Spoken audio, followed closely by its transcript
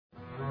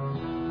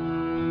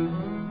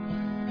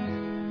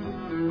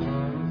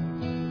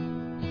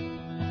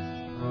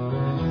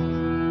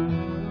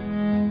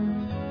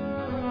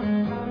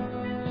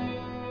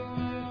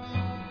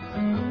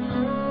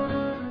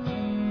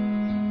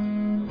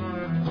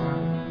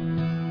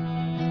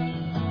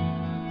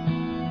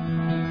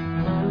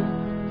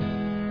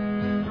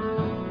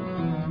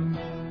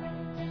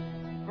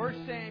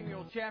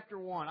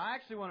everyone. I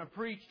actually want to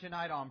preach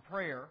tonight on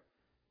prayer,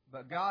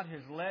 but God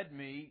has led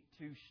me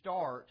to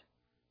start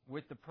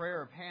with the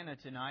prayer of Hannah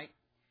tonight.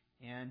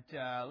 And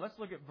let's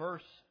look at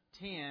verse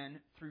 10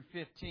 through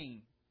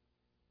 15.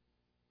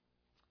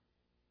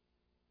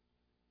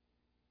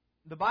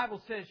 The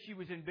Bible says she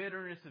was in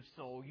bitterness of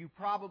soul. You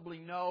probably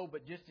know,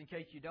 but just in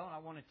case you don't, I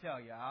want to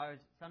tell you.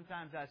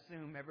 Sometimes I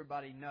assume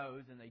everybody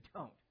knows and they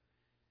don't.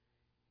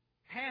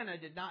 Hannah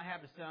did not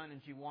have a son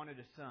and she wanted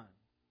a son.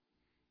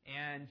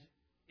 And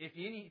if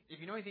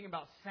you know anything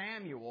about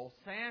Samuel,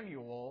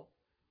 Samuel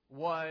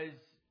was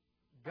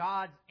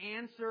God's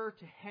answer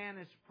to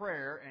Hannah's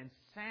prayer, and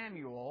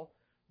Samuel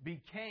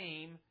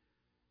became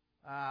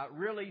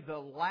really the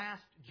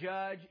last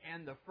judge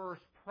and the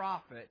first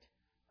prophet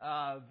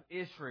of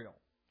Israel.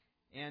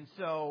 And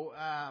so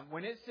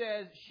when it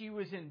says she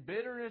was in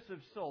bitterness of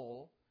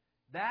soul,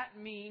 that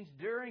means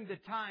during the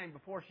time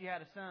before she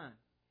had a son.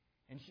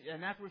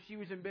 And that's what she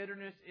was in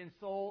bitterness in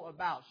soul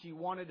about. She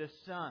wanted a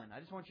son.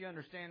 I just want you to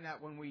understand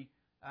that when we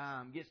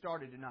get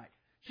started tonight.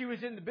 She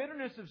was in the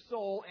bitterness of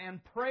soul and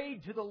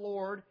prayed to the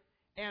Lord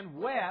and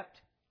wept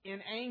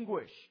in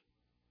anguish.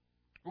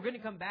 We're going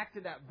to come back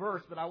to that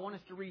verse, but I want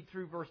us to read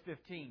through verse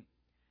 15.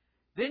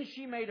 Then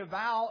she made a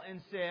vow and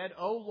said,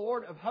 O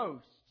Lord of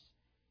hosts,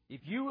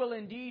 if you will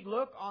indeed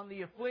look on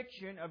the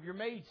affliction of your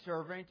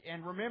maidservant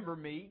and remember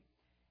me,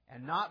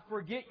 and not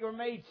forget your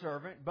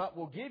maidservant, but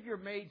will give your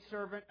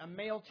maidservant a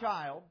male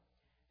child,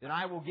 then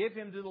I will give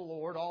him to the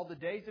Lord all the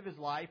days of his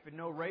life, and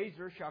no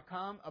razor shall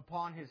come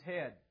upon his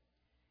head.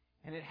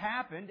 And it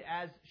happened,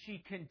 as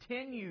she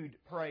continued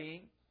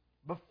praying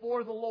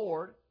before the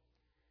Lord,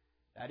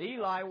 that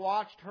Eli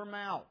watched her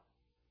mouth.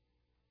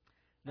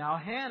 Now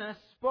Hannah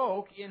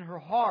spoke in her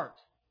heart.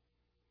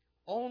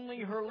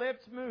 Only her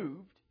lips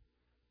moved,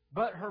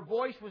 but her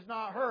voice was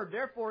not heard.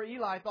 Therefore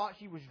Eli thought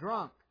she was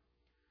drunk.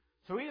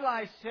 So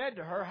Eli said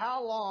to her,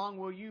 How long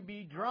will you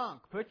be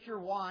drunk? Put your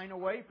wine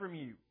away from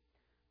you.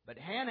 But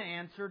Hannah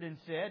answered and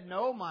said,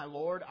 No, my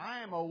Lord, I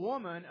am a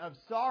woman of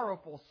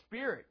sorrowful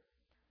spirit.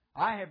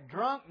 I have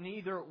drunk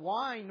neither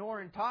wine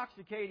nor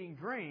intoxicating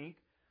drink,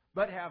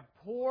 but have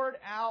poured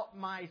out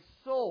my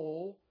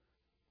soul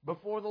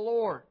before the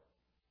Lord.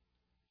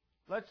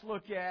 Let's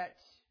look at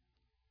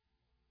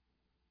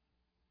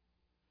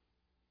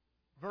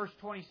verse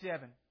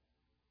 27.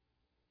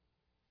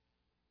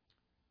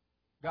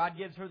 God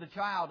gives her the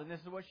child, and this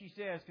is what she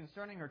says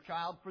concerning her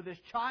child. For this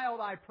child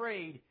I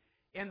prayed,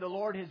 and the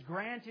Lord has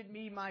granted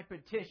me my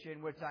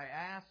petition, which I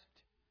asked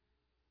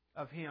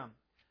of Him.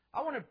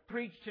 I want to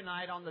preach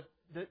tonight on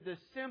the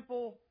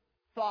simple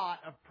thought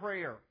of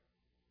prayer.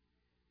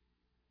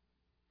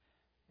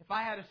 If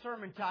I had a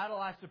sermon title,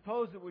 I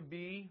suppose it would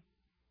be,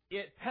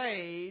 It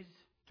Pays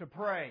to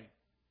Pray.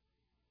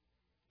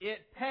 It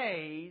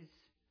pays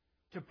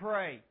to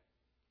pray.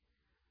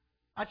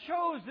 I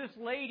chose this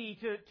lady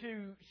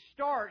to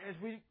start, as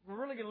we're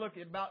really going to look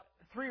at about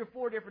 3 or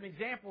 4 different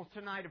examples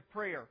tonight of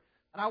prayer.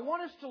 And I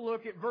want us to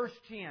look at verse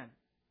 10.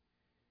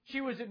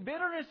 She was in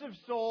bitterness of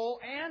soul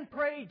and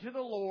prayed to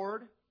the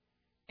Lord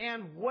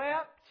and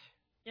wept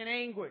in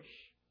anguish.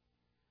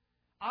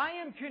 I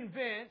am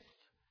convinced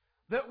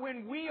that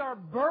when we are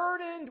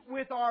burdened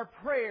with our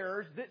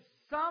prayers, that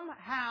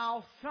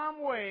somehow,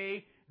 some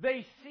way,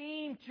 they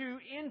seem to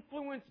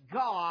influence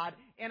God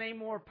in a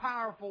more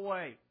powerful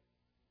way.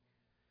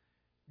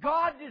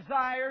 God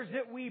desires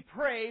that we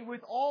pray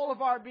with all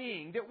of our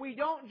being, that we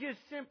don't just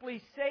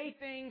simply say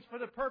things for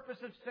the purpose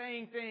of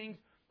saying things,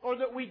 or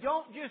that we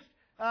don't just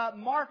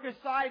mark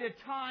aside a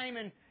time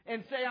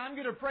and say, I'm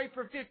going to pray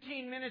for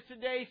 15 minutes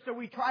a day, so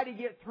we try to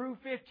get through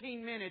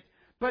 15 minutes.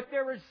 But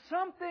there is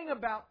something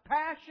about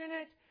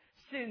passionate,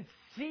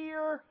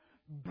 sincere,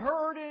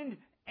 burdened,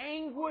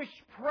 anguished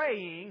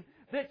praying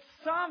that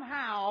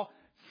somehow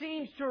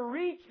seems to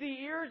reach the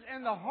ears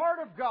and the heart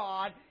of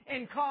God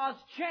and cause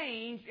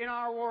change in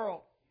our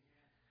world.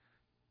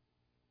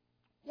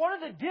 One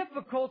of the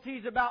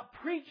difficulties about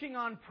preaching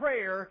on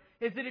prayer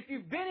is that if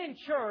you've been in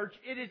church,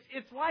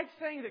 it's like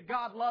saying that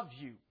God loves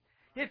you.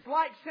 It's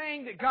like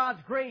saying that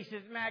God's grace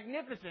is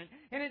magnificent.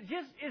 And it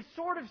just is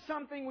sort of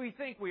something we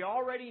think we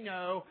already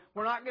know.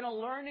 We're not going to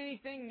learn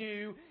anything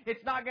new. We're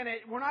not going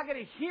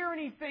to hear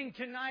anything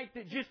tonight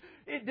that just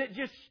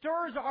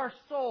stirs our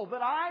soul.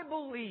 But I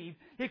believe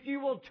if you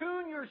will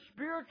tune your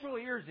spiritual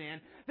ears in,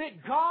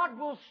 that God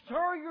will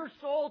stir your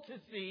soul to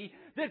see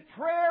that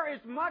prayer is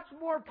much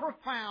more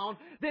profound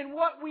than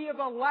what we have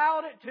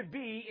allowed it to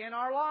be in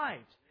our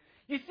lives.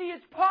 You see,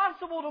 it's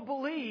possible to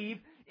believe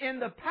in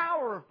the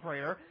power of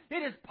prayer.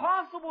 It is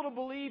possible to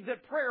believe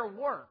that prayer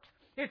works.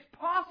 It's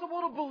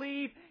possible to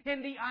believe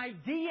in the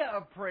idea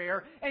of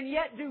prayer and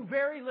yet do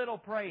very little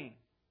praying.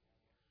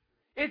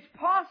 It's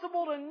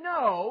possible to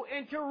know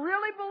and to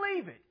really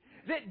believe it,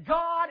 that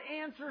God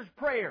answers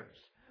prayers,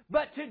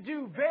 but to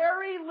do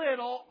very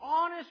little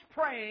honest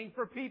praying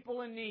for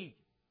people in need.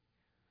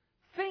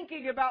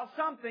 Thinking about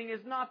something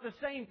is not the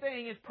same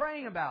thing as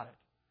praying about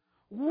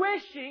it.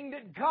 wishing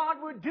that God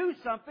would do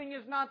something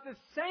is not the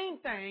same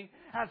thing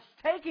as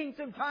taking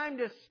some time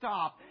to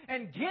stop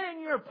and get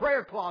in your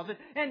prayer closet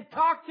and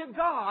talk to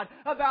God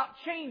about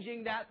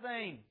changing that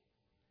thing.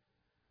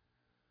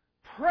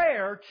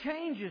 Prayer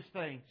changes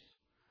things.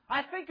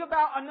 I think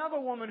about another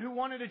woman who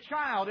wanted a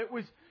child. It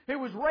was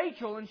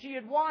Rachel, and she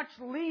had watched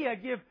Leah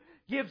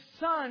give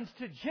sons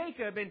to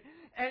Jacob,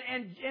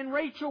 and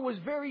Rachel was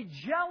very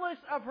jealous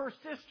of her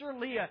sister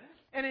Leah.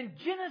 And in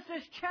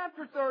Genesis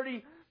chapter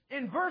 30,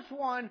 in verse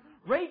 1,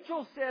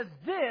 Rachel says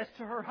this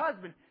to her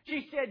husband.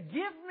 She said,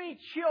 "Give me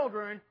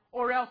children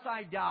or else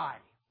I die."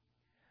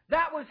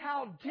 That was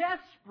how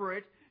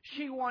desperate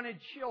she wanted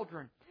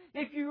children.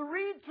 If you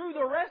read through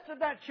the rest of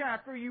that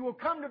chapter, you will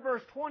come to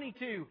verse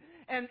 22,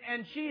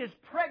 and she is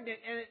pregnant,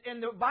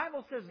 and the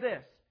Bible says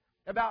this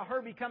about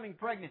her becoming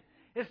pregnant.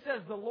 It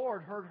says, "The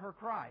Lord heard her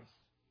cries."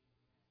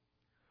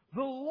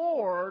 The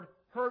Lord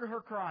heard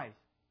her cries.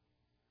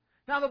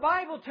 Now the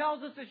Bible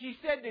tells us that she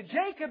said to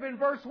Jacob in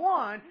verse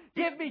 1,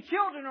 "Give me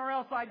children or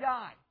else I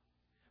die."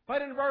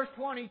 But in verse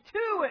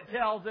 22 it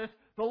tells us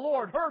the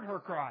Lord heard her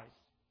cries.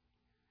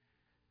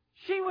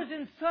 She was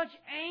in such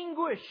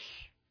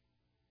anguish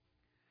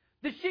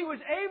that she was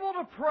able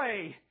to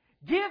pray,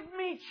 "Give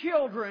me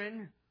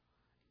children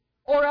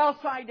or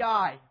else I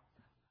die."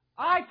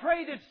 I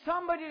pray that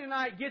somebody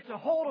tonight gets a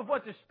hold of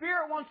what the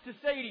Spirit wants to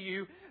say to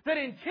you, that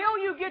until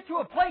you get to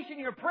a place in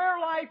your prayer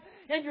life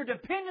and your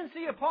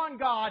dependency upon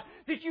God,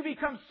 that you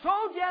become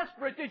so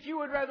desperate that you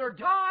would rather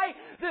die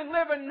than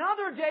live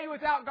another day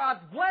without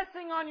God's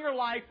blessing on your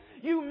life,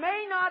 you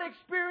may not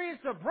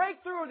experience the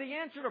breakthrough or the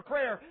answer to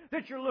prayer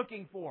that you're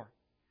looking for.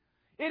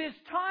 It is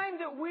time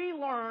that we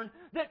learn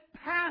that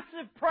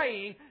passive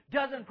praying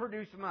doesn't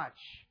produce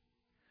much.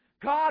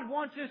 God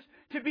wants us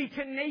to be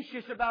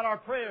tenacious about our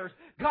prayers.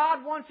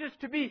 God wants us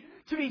to be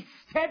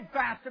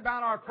steadfast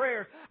about our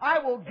prayers. I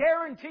will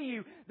guarantee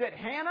you that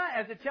Hannah,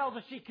 as it tells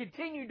us, she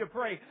continued to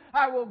pray.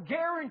 I will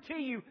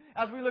guarantee you,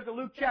 as we look at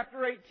Luke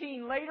chapter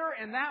 18 later,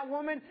 and that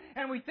woman,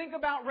 and we think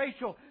about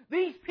Rachel,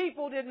 these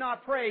people did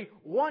not pray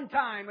one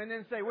time and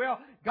then say,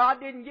 "Well, God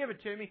didn't give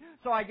it to me,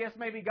 so I guess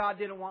maybe God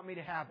didn't want me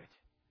to have it."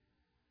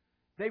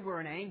 They were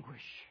in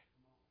anguish.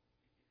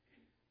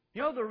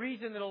 You know the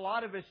reason that a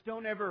lot of us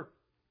don't ever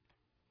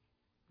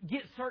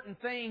get certain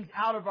things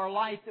out of our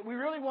life that we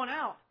really want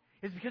out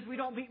is because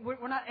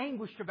we're not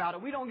anguished about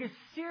it. We don't get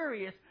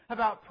serious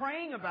about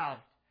praying about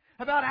it,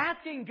 about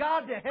asking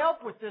God to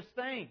help with this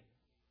thing.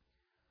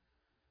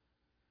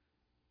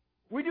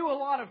 We do a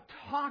lot of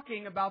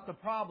talking about the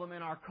problem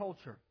in our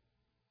culture.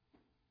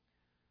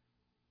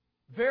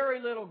 Very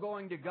little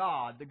going to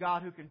God, the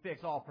God who can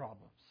fix all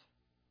problems.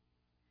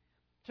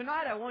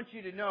 Tonight I want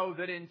you to know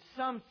that in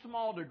some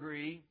small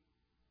degree,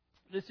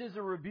 this is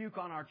a rebuke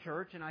on our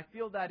church, and I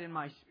feel that in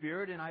my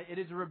spirit, and it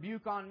is a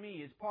rebuke on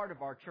me as part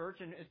of our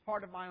church and as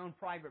part of my own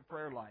private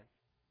prayer life.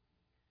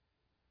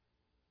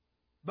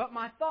 But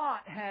my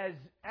thought has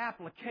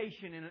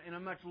application in a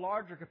much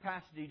larger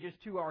capacity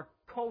just to our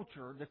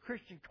culture, the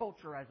Christian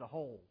culture as a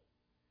whole.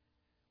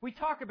 We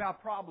talk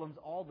about problems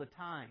all the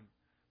time.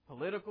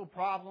 Political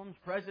problems,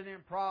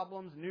 president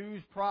problems,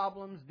 news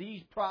problems,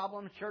 these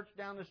problems, church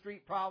down the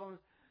street problems.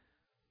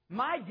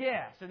 My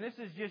guess, and this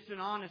is just an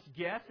honest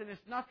guess, and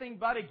it's nothing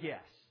but a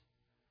guess.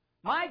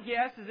 My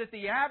guess is that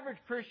the average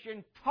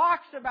Christian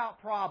talks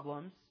about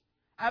problems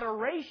at a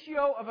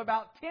ratio of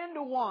about 10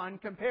 to 1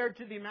 compared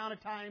to the amount of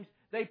times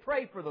they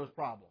pray for those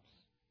problems.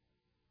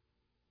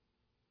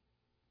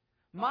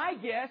 My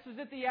guess is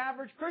that the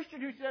average Christian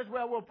who says,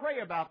 "Well, we'll pray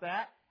about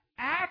that,"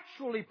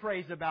 actually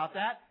prays about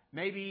that.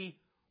 Maybe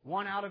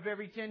 1 out of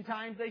every 10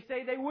 times they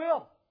say they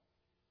will.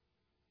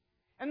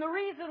 And the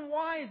reason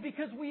why is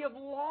because we have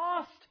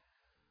lost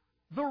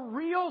the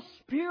real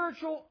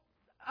spiritual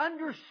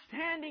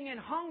understanding and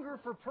hunger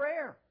for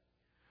prayer.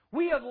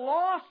 We have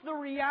lost the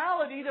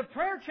reality that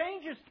prayer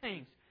changes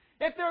things.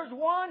 If there's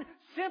one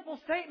simple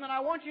statement I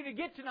want you to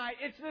get tonight,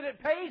 it's that it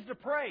pays to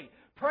pray.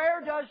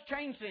 Prayer does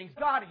change things.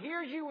 God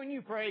hears you when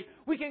you pray.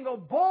 We can go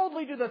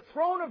boldly to the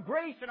throne of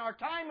grace in our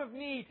time of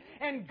need.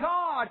 And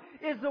God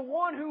is the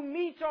one who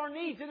meets our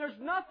needs. And there's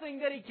nothing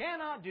that He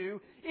cannot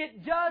do.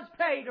 It does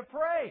pay to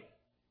pray.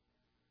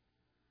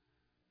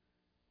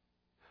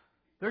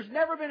 There's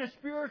never been a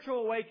spiritual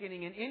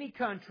awakening in any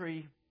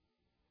country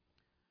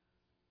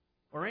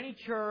or any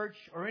church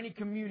or any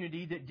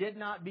community that did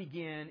not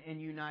begin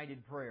in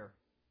united prayer.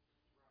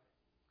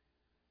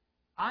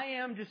 I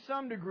am, to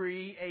some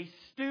degree, a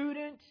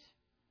student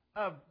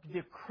of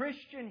the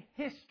Christian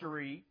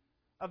history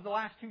of the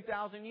last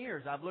 2,000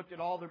 years. I've looked at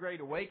all the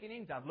great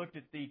awakenings. I've looked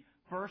at the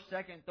 1st,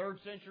 2nd,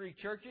 3rd century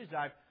churches.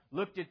 I've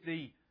looked at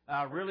the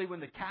really when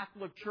the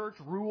Catholic Church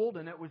ruled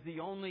and it was the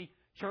only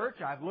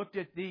church. I've looked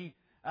at the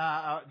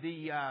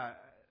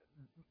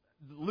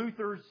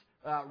Luther's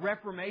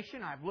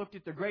Reformation. I've looked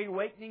at the Great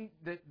Awakening,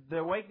 the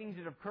awakenings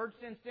that have occurred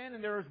since then,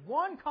 and there is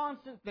one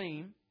constant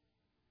theme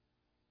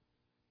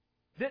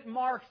that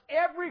marks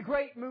every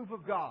great move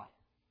of God.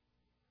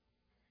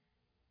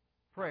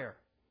 Prayer.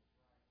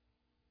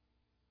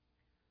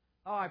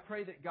 Oh, I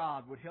pray that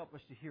God would help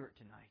us to hear it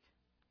tonight.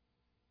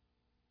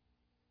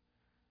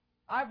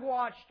 I've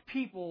watched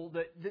people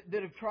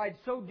that have tried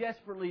so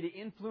desperately to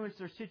influence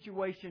their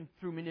situation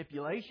through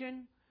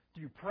manipulation,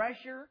 through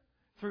pressure,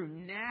 through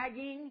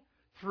nagging,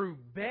 through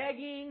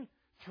begging,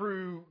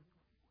 through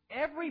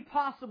every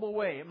possible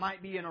way. It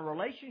might be in a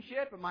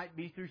relationship. It might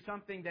be through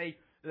something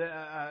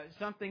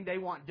they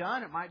want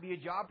done. It might be a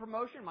job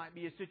promotion. It might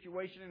be a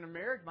situation in a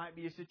marriage. It might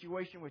be a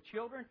situation with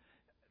children.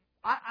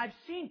 I've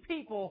seen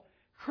people,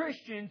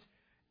 Christians,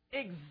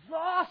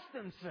 exhaust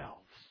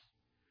themselves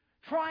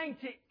trying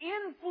to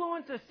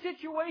influence a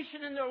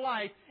situation in their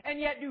life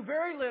and yet do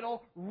very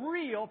little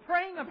real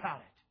praying about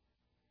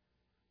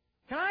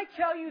it. Can I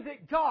tell you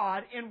that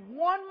God, in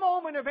one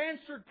moment of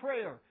answered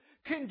prayer,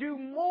 can do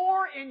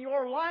more in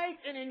your life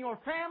and in your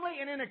family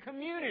and in a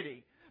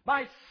community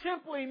by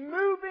simply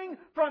moving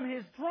from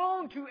His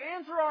throne to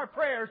answer our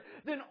prayers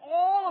than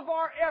all of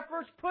our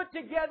efforts put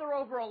together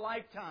over a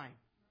lifetime.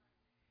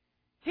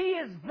 He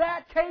is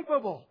that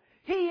capable.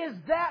 He is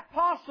that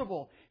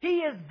possible. He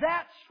is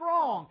that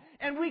strong.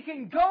 And we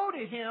can go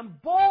to Him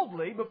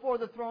boldly before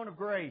the throne of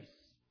grace.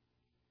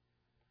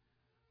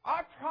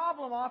 Our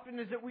problem often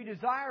is that we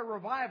desire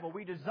revival.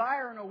 We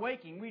desire an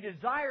awakening. We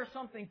desire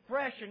something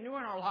fresh and new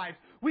in our lives.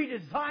 We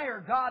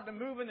desire God to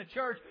move in the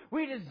church.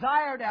 We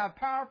desire to have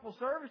powerful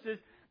services.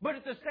 But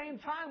at the same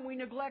time, we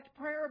neglect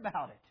prayer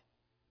about it.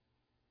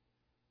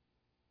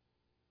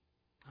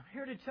 I'm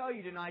here to tell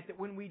you tonight that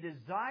when we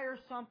desire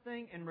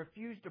something and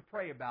refuse to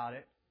pray about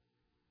it,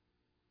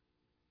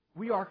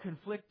 we are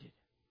conflicted.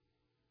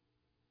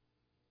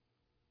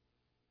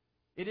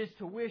 It is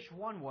to wish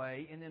one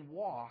way and then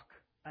walk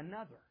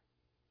another.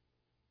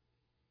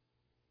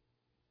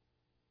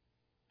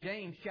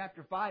 James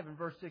chapter 5 and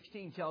verse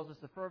 16 tells us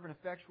the fervent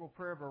effectual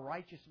prayer of a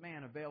righteous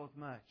man availeth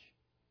much.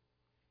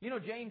 You know,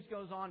 James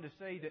goes on to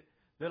say that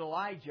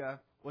Elijah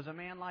was a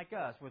man like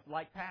us with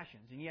like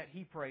passions, and yet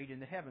he prayed and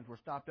the heavens were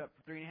stopped up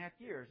for 3.5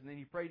 years, and then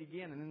he prayed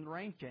again and then the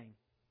rain came.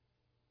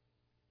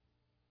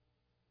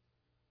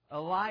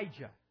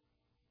 Elijah.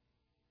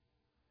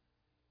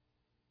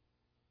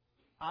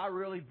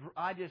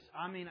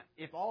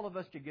 If all of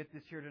us could get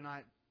this here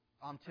tonight,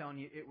 I'm telling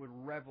you, it would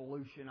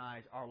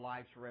revolutionize our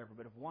lives forever.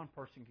 But if one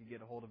person could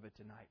get a hold of it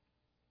tonight,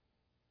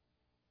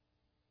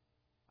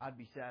 I'd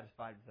be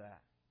satisfied with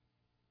that.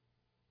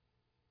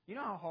 You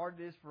know how hard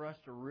it is for us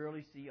to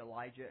really see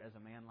Elijah as a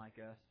man like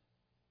us?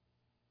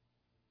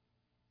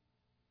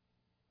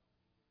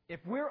 If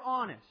we're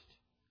honest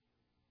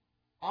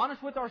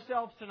with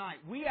ourselves tonight,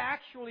 we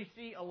actually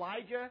see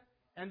Elijah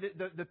and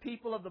the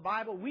people of the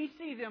Bible, we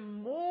see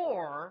them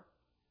more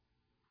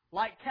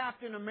like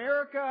Captain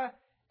America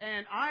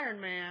and Iron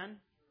Man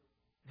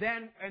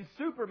and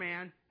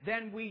Superman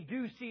than we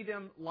do see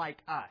them like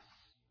us,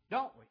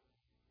 don't we?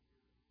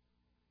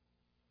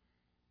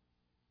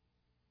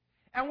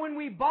 And when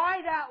we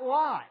buy that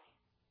lie,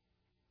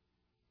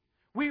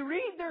 we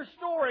read their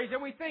stories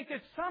and we think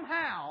that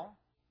somehow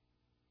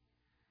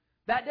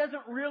that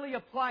doesn't really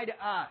apply to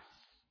us.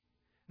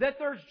 That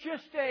there's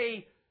just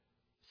a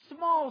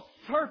small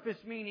surface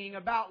meaning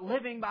about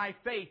living by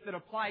faith that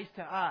applies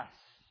to us.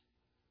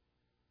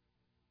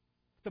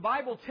 The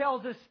Bible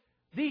tells us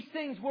these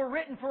things were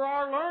written for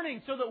our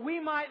learning so that we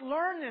might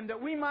learn them,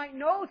 that we might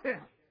know them.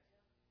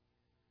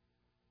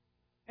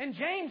 And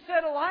James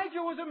said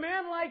Elijah was a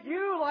man like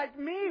you, like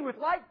me, with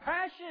like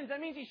passions. That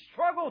means he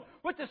struggled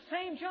with the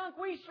same junk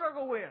we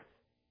struggle with.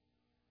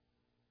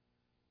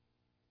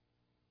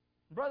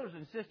 Brothers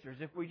and sisters,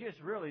 if we just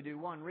really do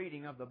one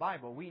reading of the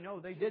Bible, we know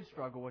they did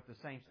struggle with the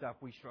same stuff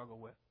we struggle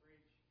with.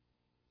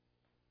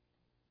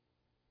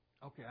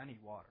 Okay, I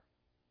need water.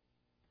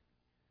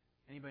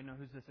 Anybody know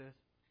who this is?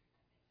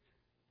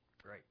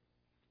 Great.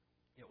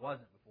 It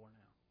wasn't before now.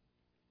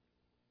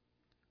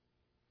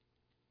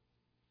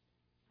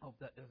 Hope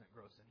that doesn't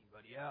gross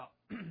anybody out.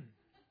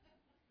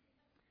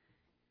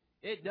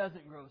 It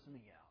doesn't gross me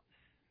out.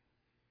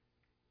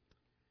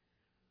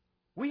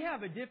 We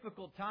have a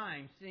difficult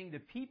time seeing the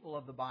people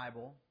of the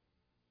Bible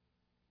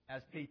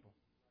as people.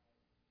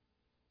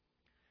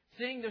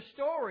 Seeing the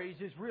stories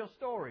as real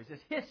stories, as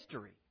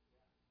history.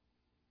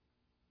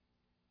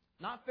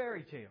 Not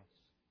fairy tales.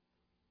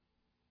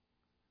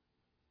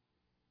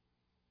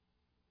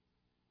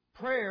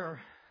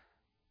 Prayer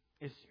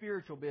is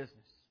spiritual business.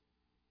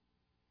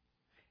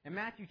 In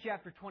Matthew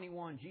chapter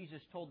 21,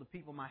 Jesus told the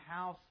people, "My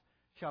house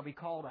shall be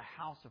called a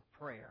house of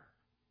prayer."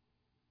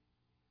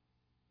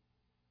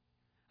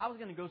 I was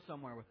going to go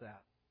somewhere with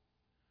that.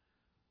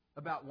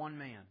 About one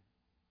man.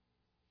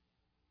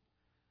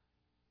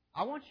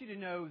 I want you to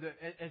know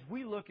that as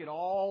we look at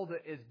all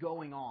that is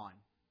going on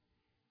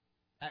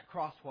at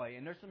Crossway,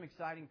 and there's some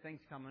exciting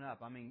things coming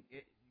up. I mean,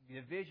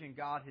 the vision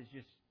God has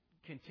just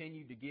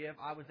continued to give.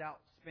 I was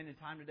out spending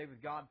time today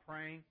with God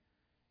praying,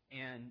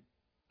 and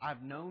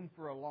I've known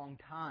for a long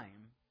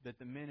time that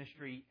the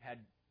ministry had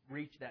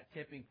reached that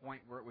tipping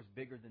point where it was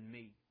bigger than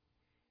me.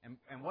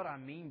 And what I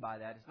mean by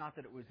that is not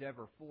that it was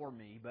ever for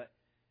me, but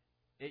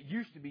it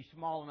used to be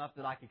small enough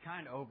that I could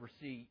kind of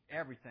oversee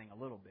everything a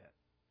little bit.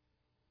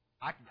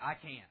 I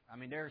can't. I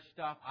mean, there's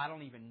stuff I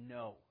don't even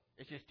know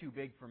It's just too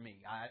big for me.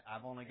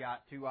 I've only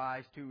got 2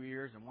 eyes, 2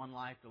 ears, and 1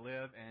 life to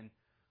live, and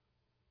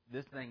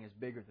this thing is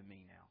bigger than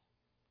me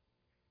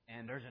now.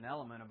 And there's an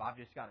element of I've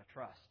just got to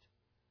trust.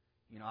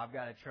 I've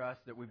got to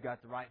trust that we've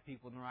got the right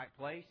people in the right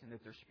place, and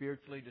that they're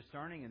spiritually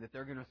discerning, and that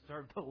they're going to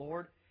serve the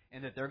Lord,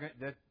 and that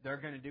they're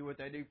going to do what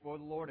they do for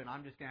the Lord, and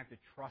I'm just going to have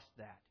to trust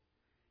that.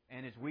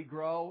 And as we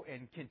grow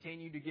and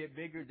continue to get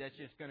bigger, that's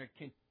just going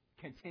to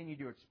continue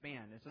to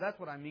expand. And so that's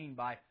what I mean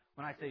by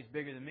when I say it's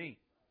bigger than me.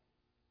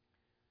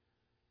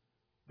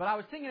 But I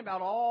was thinking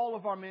about all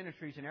of our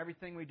ministries and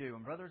everything we do.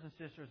 And brothers and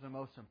sisters, the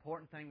most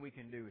important thing we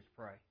can do is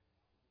pray.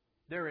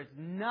 There is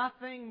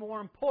nothing more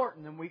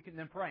important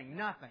than praying.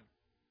 Nothing.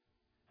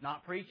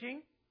 Not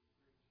preaching,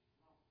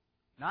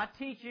 not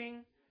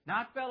teaching,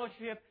 not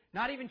fellowship,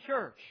 not even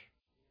church.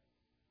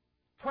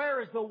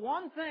 Prayer is the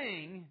one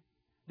thing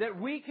that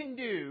we can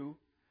do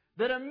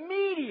that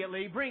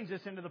immediately brings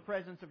us into the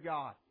presence of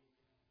God.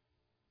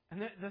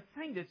 And the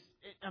thing that's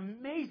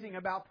amazing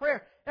about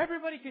prayer,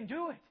 everybody can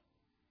do it.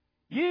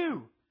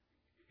 You,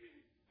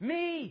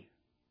 me.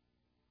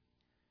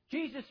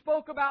 Jesus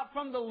spoke about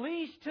from the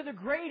least to the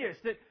greatest,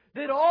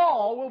 that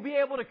all will be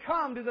able to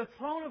come to the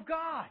throne of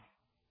God.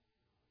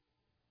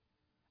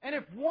 And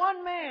if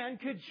one man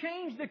could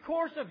change the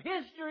course of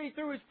history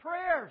through his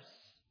prayers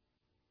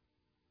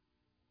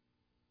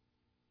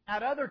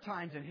at other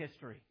times in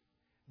history,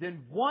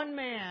 then one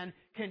man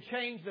can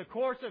change the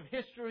course of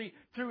history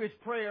through his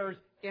prayers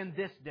in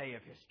this day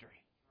of history.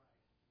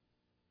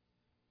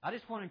 I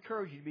just want to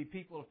encourage you to be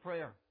people of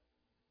prayer.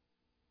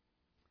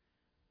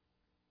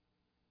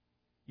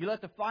 You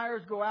let the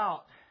fires go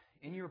out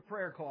in your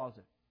prayer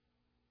closet.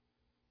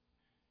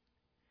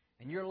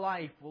 And your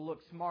life will look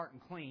smart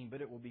and clean,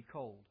 but it will be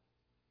cold.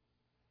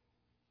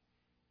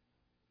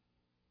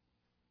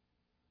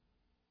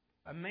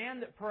 A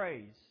man that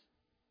prays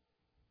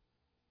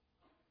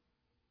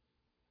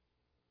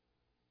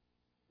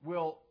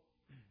will,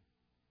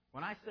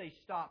 when I say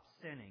stop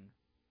sinning,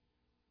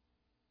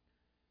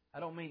 I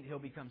don't mean that he'll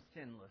become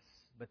sinless,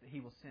 but that he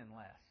will sin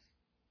less.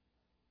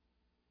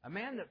 A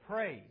man that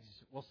prays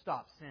will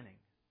stop sinning.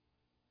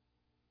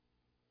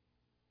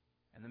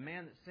 And the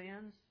man that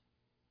sins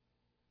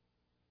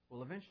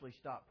will eventually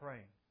stop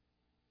praying.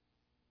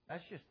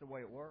 That's just the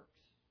way it works.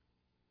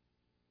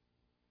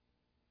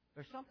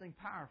 There's something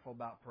powerful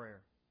about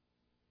prayer.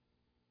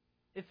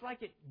 It's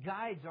like it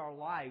guides our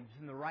lives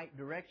in the right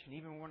direction,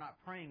 even when we're not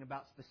praying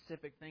about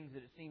specific things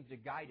that it seems to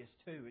guide us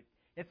to.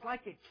 It's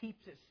like it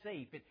keeps us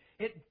safe.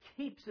 It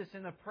keeps us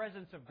in the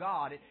presence of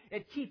God.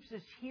 It keeps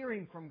us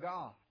hearing from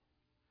God.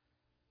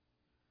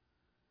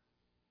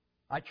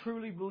 I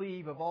truly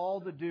believe of all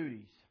the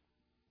duties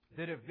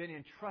that have been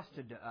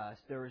entrusted to us,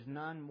 there is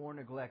none more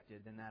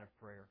neglected than that of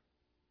prayer.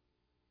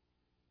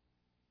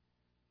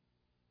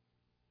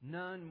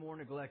 None more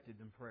neglected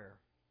than prayer.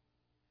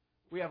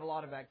 We have a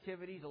lot of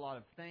activities, a lot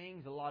of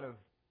things,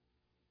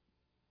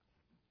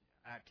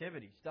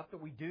 stuff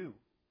that we do.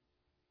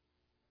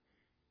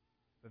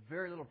 But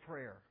very little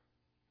prayer.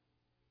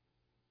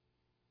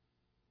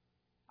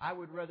 I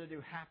would rather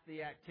do half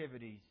the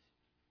activities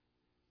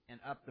and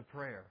up the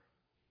prayer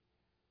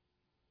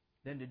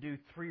than to do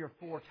 3 or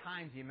 4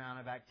 times the amount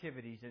of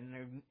activities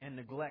and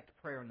neglect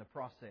prayer in the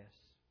process.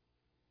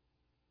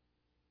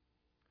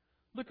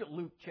 Look at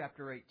Luke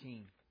chapter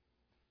 18.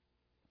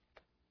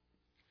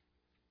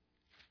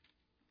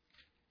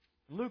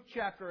 Luke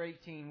chapter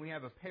 18, we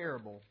have a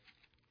parable.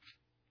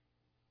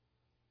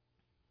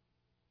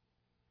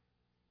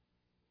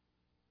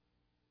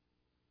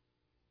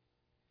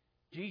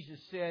 Jesus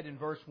said in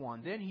verse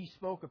 1, "Then he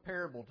spoke a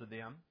parable to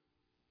them,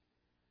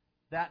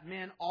 that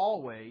men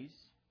always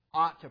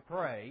ought to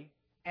pray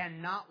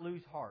and not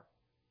lose heart,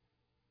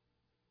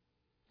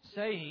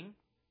 saying,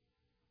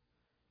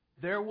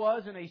 there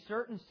was in a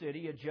certain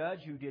city a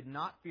judge who did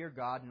not fear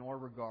God nor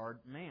regard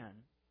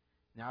man.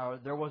 Now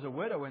there was a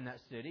widow in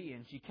that city,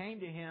 and she came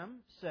to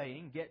him,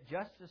 saying, get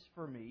justice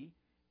for me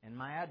and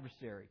my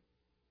adversary.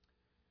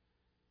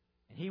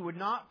 And he would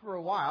not for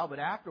a while, but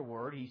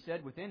afterward he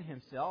said within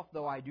himself,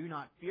 though I do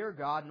not fear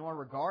God nor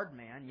regard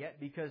man, yet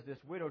because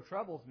this widow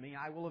troubles me,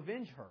 I will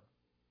avenge her,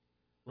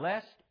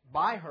 lest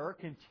by her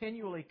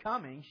continually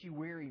coming she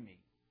weary me.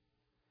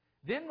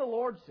 Then the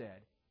Lord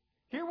said,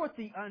 hear what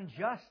the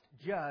unjust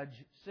judge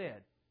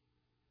said.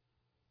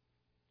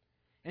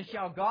 And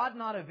shall God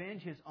not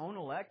avenge His own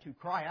elect who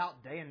cry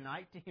out day and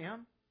night to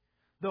Him,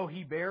 though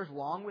He bears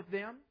long with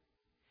them?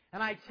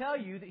 And I tell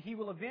you that He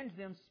will avenge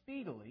them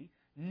speedily.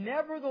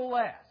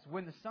 Nevertheless,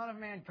 when the Son of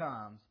Man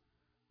comes,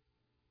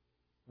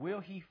 will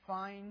He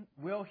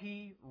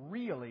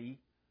really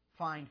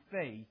find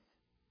faith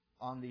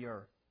on the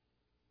earth?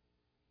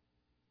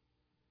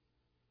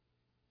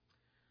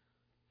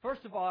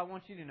 First of all, I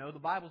want you to know the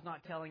Bible's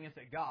not telling us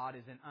that God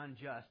is an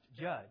unjust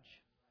judge.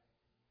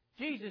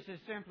 Jesus is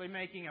simply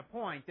making a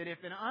point that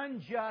if an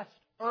unjust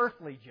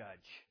earthly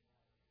judge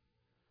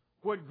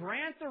would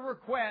grant the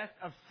request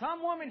of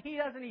some woman he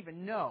doesn't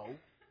even know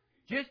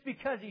just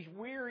because he's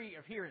weary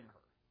of hearing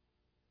her,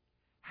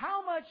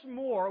 how much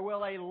more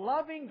will a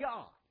loving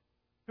God,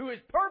 who is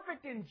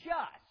perfect and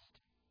just,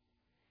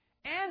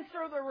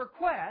 answer the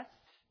requests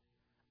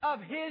of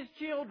His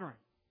children.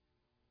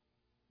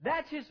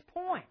 That's His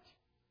point.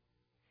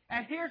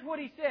 And here's what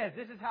He says.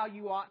 This is how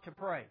you ought to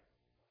pray.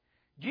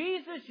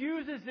 Jesus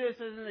uses this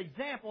as an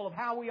example of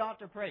how we ought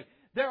to pray.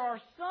 There are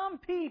some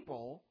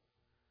people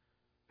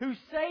who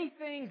say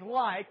things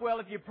like, well,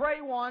 if you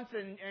pray once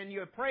and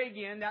you pray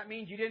again, that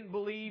means you didn't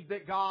believe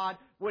that God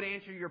would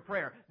answer your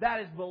prayer. That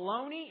is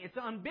baloney. It's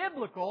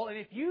unbiblical. And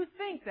if you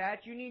think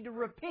that, you need to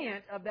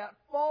repent of that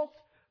false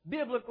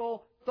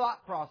biblical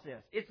thought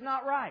process. It's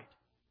not right.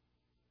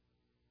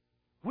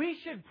 We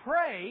should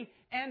pray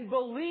and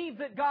believe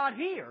that God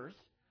hears,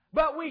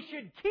 but we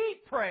should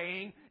keep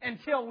praying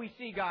until we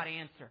see God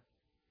answer.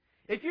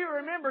 If you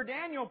remember,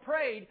 Daniel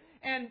prayed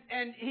and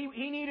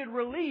he needed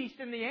released,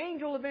 and the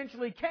angel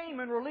eventually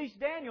came and released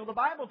Daniel. The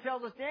Bible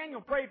tells us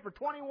Daniel prayed for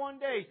 21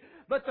 days.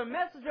 But the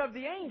message of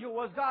the angel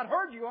was, God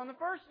heard you on the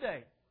first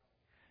day.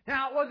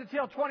 Now, it wasn't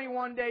until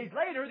 21 days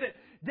later that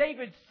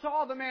David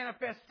saw the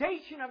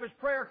manifestation of his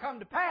prayer come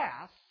to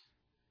pass.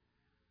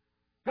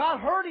 God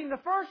heard him the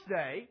first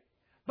day.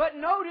 But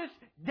notice,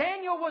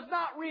 Daniel was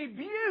not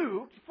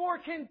rebuked for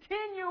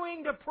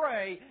continuing to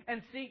pray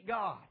and seek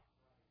God.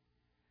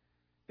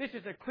 This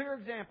is a clear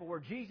example where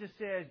Jesus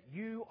says,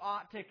 you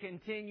ought to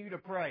continue to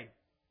pray.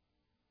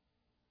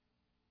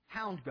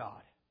 Hound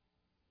God.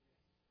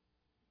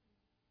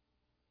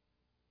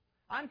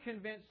 I'm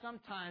convinced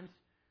sometimes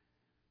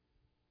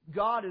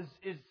God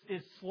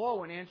is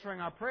slow in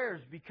answering our prayers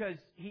because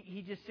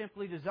He just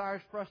simply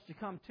desires for us to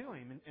come to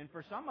Him. And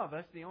for some of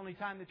us, the only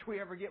time that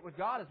we ever get with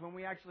God is when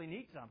we actually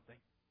need something.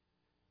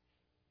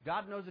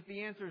 God knows if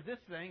He answers this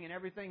thing and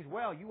everything's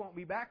well, you won't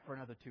be back for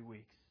another 2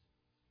 weeks.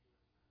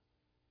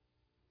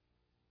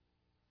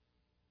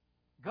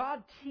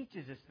 God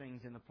teaches us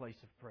things in the place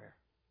of prayer.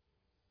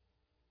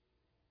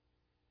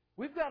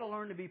 We've got to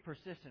learn to be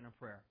persistent in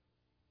prayer.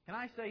 Can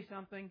I say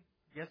something?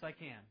 Yes, I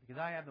can, because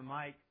I have the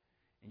mic,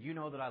 and you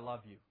know that I love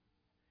you.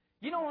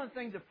 You know one of the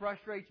things that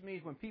frustrates me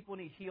is when people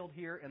need healed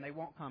here, and they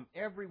won't come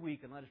every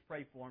week and let us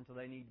pray for them until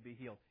they need to be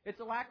healed.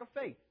 It's a lack of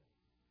faith.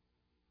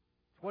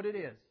 It's what it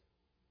is.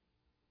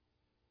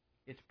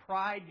 It's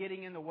pride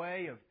getting in the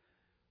way of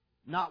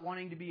not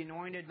wanting to be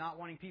anointed, not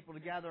wanting people to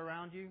gather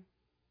around you.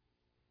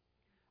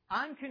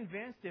 I'm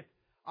convinced if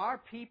our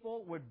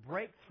people would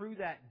break through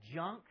that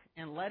junk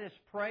and let us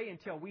pray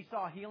until we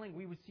saw healing,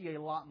 we would see a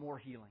lot more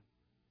healing.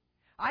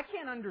 I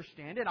can't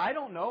understand it. I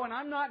don't know, and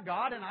I'm not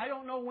God, and I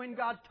don't know when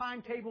God's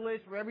timetable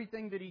is for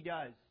everything that He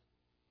does.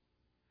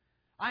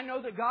 I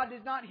know that God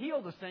does not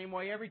heal the same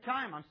way every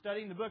time. I'm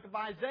studying the book of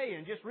Isaiah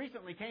and just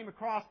recently came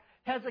across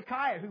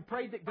Hezekiah, who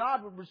prayed that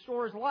God would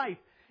restore his life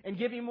and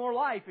give him more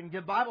life. And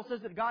the Bible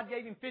says that God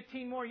gave him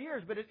 15 more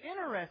years. But it's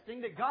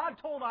interesting that God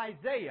told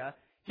Isaiah,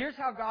 here's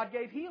how God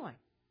gave healing.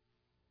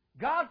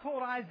 God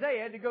told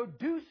Isaiah to go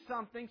do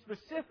something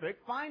specific,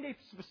 find a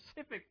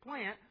specific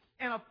plant,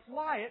 and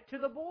apply it to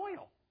the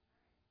boil.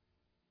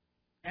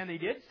 And he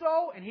did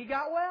so, and he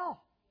got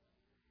well.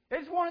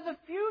 It's one of the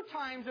few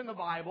times in the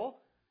Bible,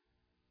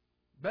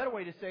 better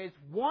way to say it's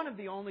one of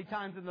the only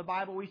times in the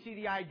Bible we see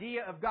the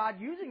idea of God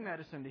using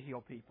medicine to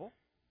heal people.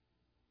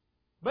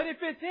 But if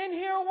it's in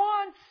here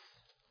once,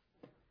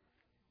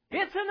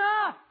 it's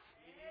enough.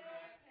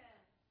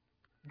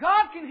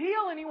 God can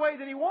heal any way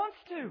that He wants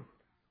to.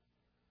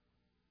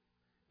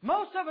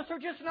 Most of us are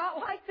just not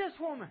like this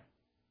woman.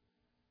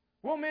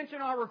 We'll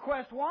mention our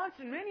request once,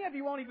 and many of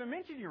you won't even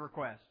mention your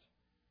request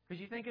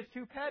because you think it's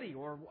too petty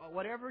or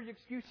whatever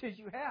excuses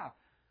you have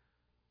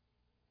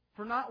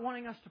for not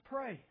wanting us to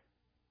pray.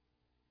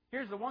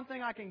 Here's the one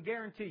thing I can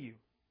guarantee you,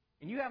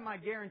 and you have my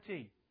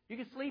guarantee. You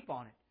can sleep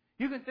on it.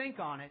 You can think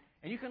on it,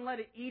 and you can let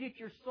it eat at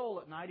your soul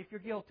at night if you're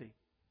guilty.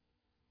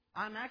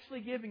 I'm actually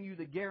giving you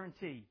the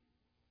guarantee.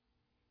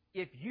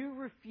 If you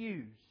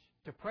refuse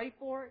to pray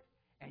for it,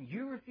 and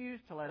you refuse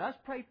to let us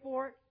pray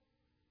for it,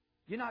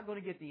 you're not going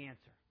to get the answer.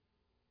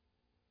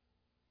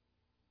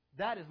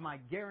 That is my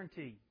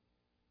guarantee.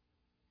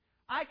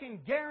 I can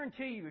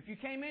guarantee you, if you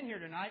came in here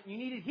tonight and you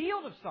needed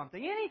healed of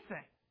something,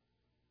 anything,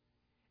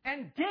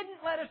 and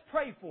didn't let us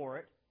pray for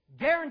it,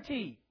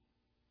 guaranteed,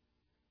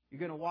 you're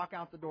going to walk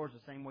out the doors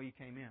the same way you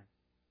came in.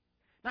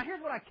 Now,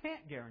 here's what I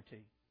can't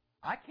guarantee.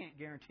 I can't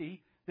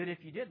guarantee that if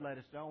you did let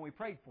us know and we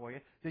prayed for you,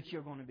 that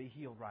you're going to be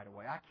healed right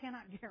away. I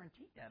cannot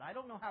guarantee that. I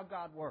don't know how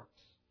God works.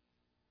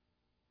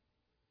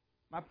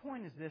 My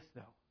point is this,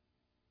 though.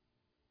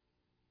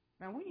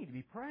 Man, we need to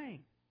be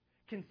praying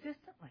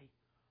consistently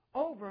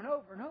over and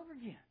over and over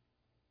again.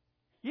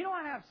 You know,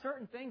 I have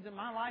certain things in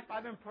my life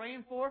I've been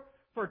praying for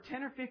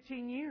 10 or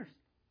 15 years.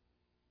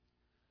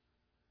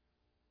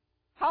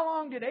 How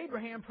long did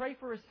Abraham pray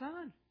for his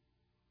son?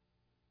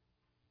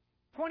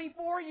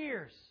 24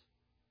 years.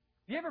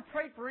 You ever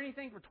prayed for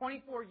anything for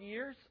 24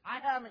 years? I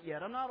haven't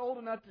yet. I'm not old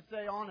enough to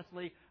say,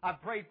 honestly,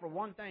 I've prayed for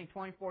one thing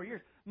 24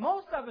 years.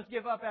 Most of us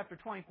give up after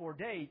 24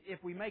 days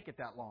if we make it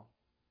that long.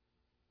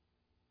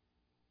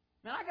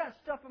 Man, I got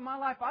stuff in my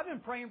life I've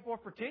been praying for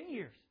 10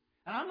 years.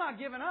 And I'm not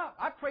giving up.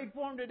 I prayed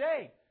for them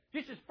today.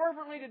 Just as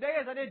fervently today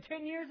as I did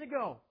 10 years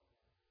ago.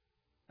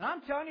 And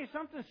I'm telling you,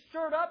 something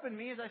stirred up in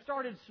me as I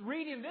started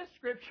reading this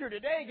scripture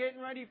today, getting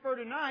ready for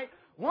tonight.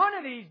 One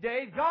of these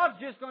days, God's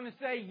just going to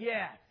say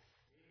yes.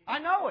 I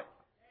know it.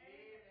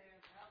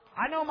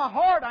 I know my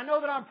heart. I know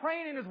that I'm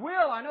praying in His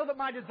will. I know that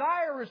my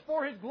desire is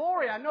for His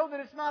glory. I know that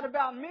it's not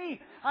about me.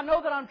 I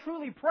know that I'm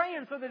truly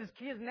praying so that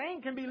His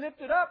name can be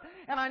lifted up.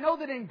 And I know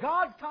that in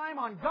God's time,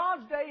 on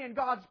God's day, in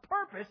God's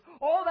purpose,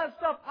 all that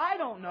stuff I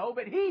don't know,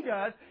 but He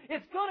does,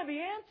 it's going to be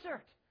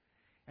answered.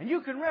 And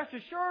you can rest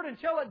assured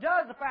until it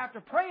does, if I have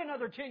to pray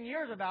another 10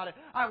 years about it,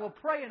 I will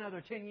pray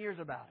another 10 years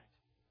about it.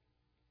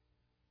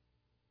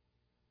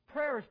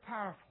 Prayer is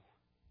powerful.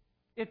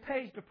 It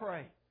pays to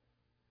pray.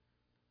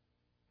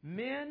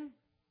 Men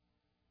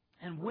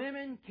and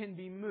women can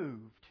be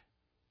moved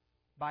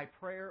by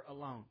prayer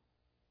alone.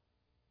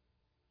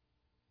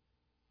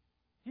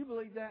 Do you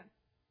believe that?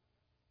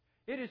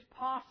 It is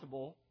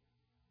possible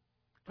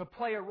to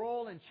play a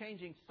role in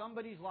changing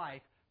somebody's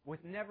life with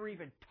never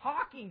even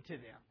talking to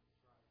them,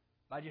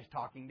 by just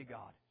talking to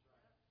God.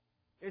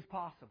 It's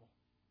possible.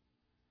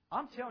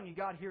 I'm telling you,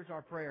 God hears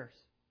our prayers.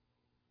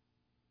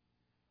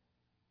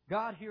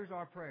 God hears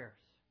our prayers.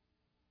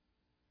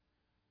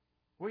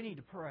 We need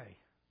to pray.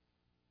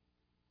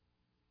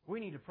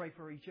 We need to pray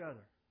for each other.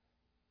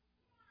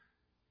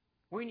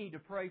 We need to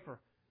pray for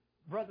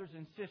brothers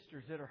and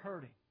sisters that are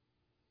hurting.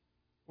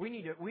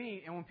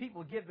 And when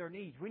people give their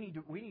needs, we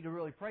need to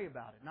really pray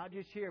about it. Not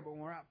just here, but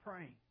when we're out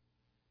praying.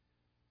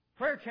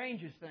 Prayer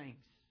changes things.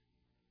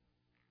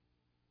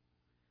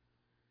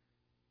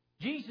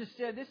 Jesus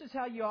said, this is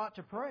how you ought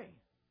to pray.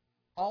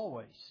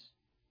 Always.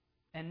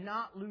 And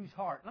not lose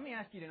heart. Let me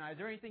ask you tonight, is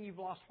there anything you've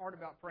lost heart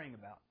about praying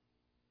about?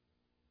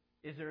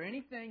 Is there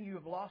anything you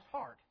have lost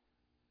heart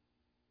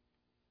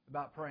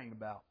about praying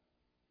about?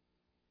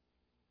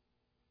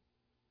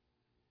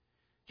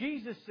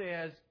 Jesus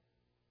says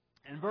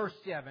in verse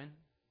 7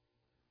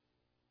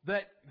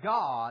 that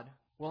God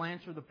will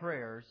answer the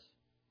prayers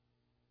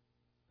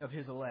of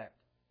His elect.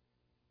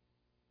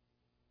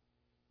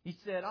 He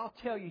said, I'll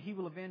tell you, He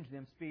will avenge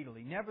them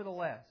speedily.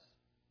 Nevertheless,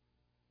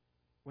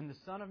 when the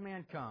Son of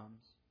Man comes,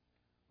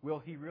 will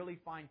He really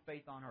find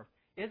faith on earth?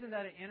 Isn't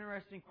that an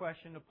interesting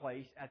question to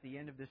place at the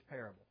end of this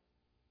parable?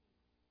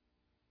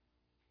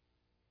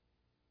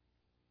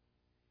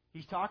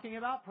 He's talking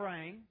about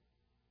praying.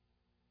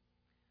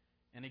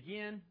 And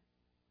again,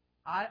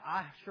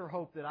 I sure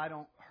hope that I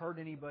don't hurt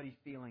anybody's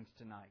feelings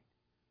tonight.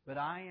 But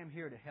I am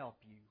here to help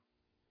you.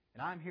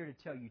 And I'm here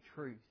to tell you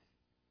truth.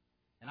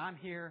 And I'm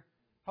here,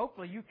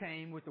 hopefully you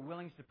came with the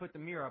willingness to put the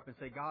mirror up and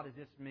say, God, is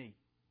this me?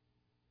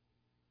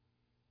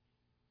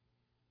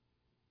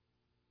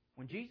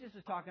 When Jesus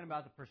is talking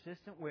about the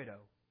persistent widow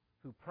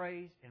who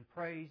prays and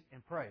prays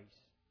and prays,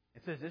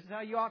 it says, this is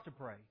how you ought to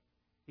pray.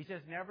 He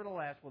says,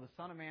 nevertheless, will the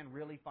Son of Man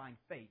really find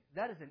faith?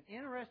 That is an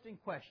interesting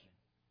question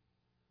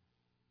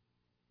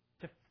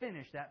to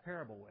finish that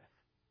parable with.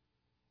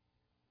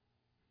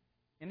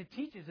 And it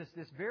teaches us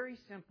this very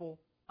simple,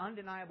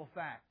 undeniable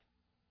fact.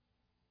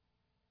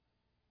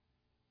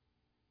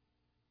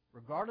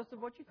 Regardless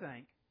of what you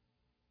think,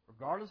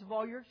 regardless of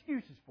all your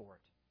excuses for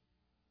it,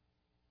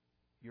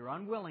 your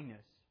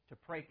unwillingness to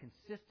pray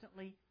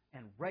consistently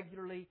and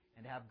regularly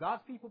and to have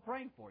God's people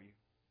praying for you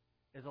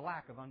is a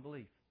lack of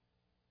unbelief.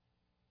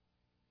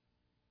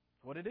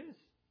 That's what it is.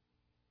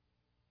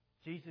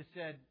 Jesus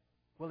said,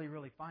 will He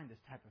really find this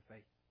type of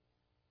faith?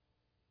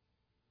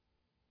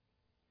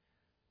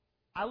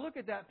 I look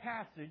at that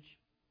passage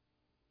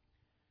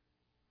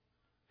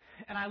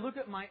and I look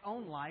at my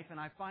own life and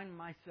I find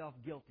myself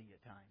guilty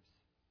at times.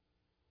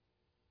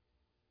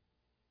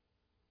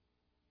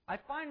 I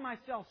find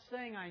myself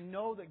saying I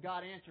know that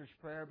God answers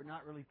prayer, but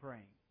not really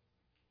praying.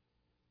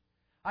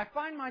 I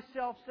find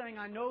myself saying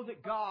I know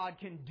that God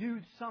can do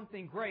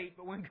something great,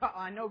 but when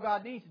I know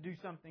God needs to do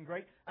something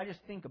great, I just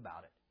think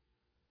about it.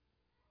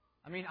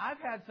 I mean, I've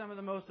had some of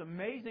the most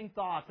amazing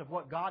thoughts of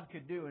what God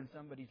could do in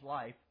somebody's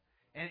life.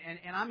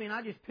 And I mean,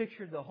 I just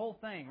pictured the whole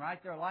thing,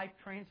 right? Their life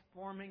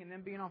transforming and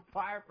them being on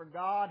fire for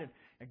God,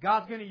 and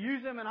God's going to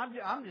use them, and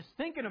I'm just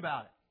thinking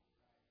about it.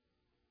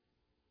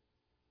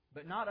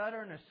 But not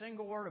uttering a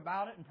single word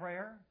about it in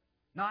prayer.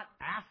 Not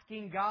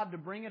asking God to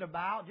bring it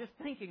about. Just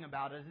thinking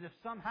about it as if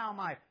somehow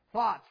my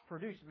thoughts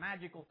produce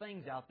magical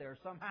things out there.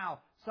 Somehow,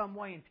 some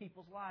way in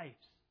people's lives.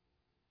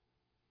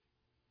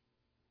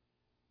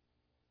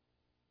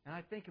 And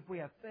I think if we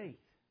have faith.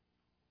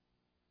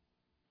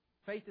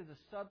 Faith is the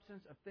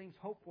substance of things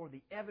hoped for.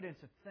 The evidence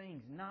of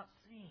things not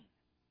seen.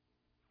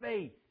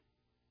 Faith.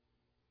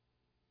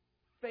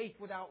 Faith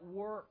without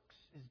works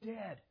is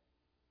dead.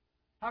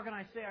 How can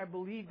I say I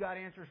believe God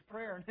answers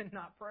prayer and then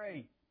not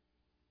pray?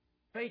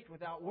 Faith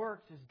without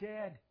works is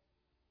dead.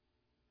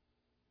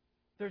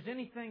 If there's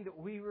anything that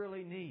we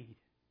really need,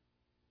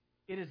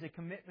 it is a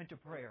commitment to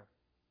prayer.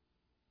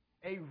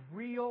 A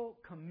real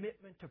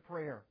commitment to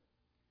prayer.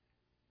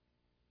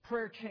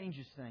 Prayer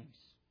changes things.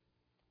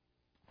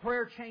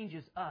 Prayer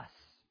changes us.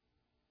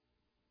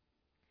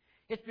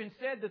 It's been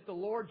said that the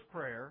Lord's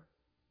Prayer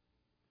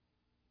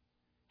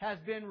has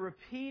been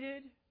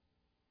repeated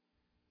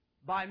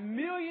by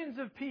millions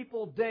of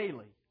people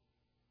daily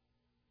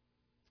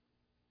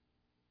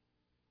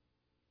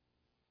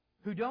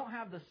who don't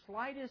have the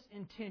slightest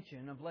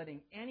intention of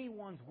letting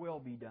anyone's will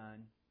be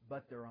done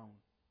but their own.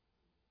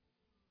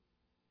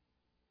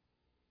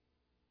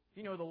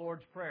 You know the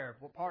Lord's Prayer,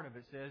 well, part of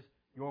it says,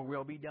 your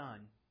will be done.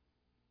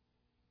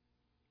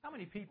 How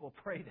many people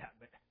pray that?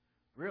 But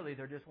really,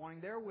 they're just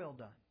wanting their will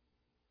done.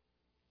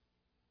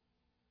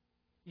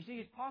 You see,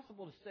 it's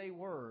possible to say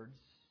words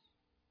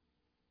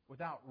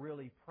without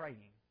really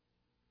praying.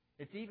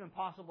 It's even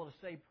possible to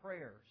say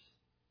prayers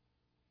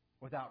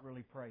without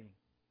really praying.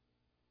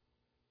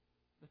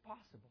 It's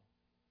possible.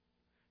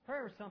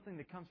 Prayer is something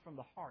that comes from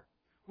the heart.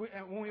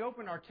 When we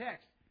opened our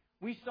text,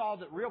 we saw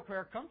that real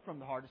prayer comes from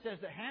the heart. It says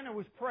that Hannah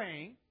was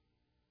praying,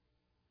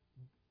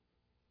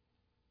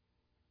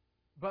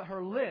 but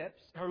her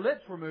lips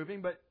were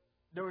moving, but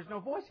there was no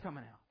voice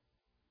coming out.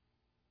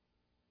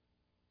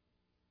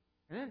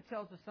 And then it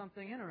tells us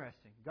something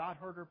interesting. God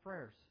heard her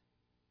prayers.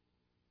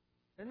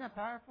 Isn't that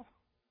powerful?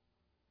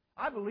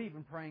 I believe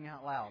in praying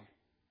out loud.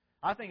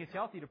 I think it's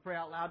healthy to pray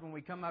out loud when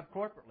we come up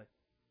corporately.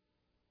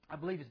 I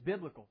believe it's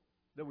biblical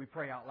that we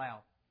pray out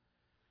loud.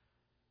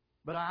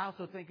 But I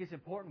also think it's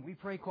important we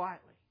pray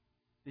quietly.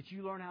 That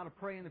you learn how to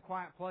pray in the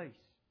quiet place.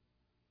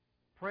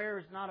 Prayer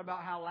is not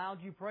about how loud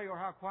you pray or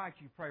how quiet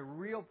you pray.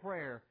 Real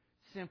prayer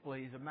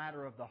simply is a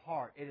matter of the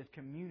heart. It is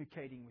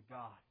communicating with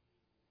God.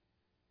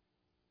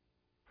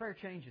 Prayer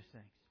changes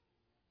things.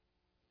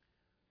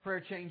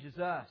 Prayer changes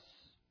us.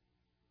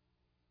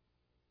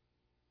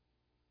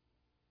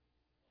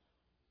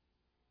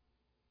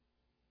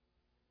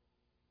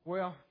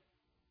 Well,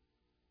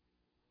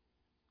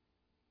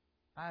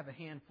 I have a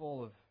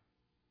handful of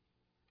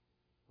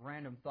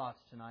random thoughts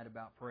tonight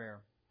about prayer.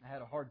 I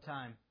had a hard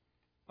time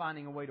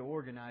finding a way to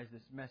organize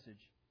this message.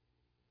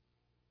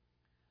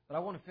 But I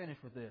want to finish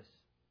with this.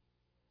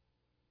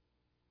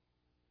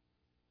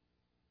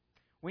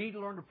 We need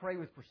to learn to pray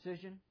with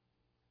precision.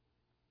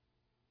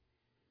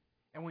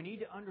 And we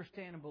need to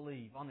understand and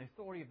believe on the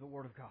authority of the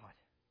Word of God.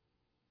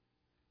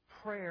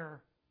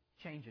 Prayer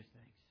changes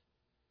things.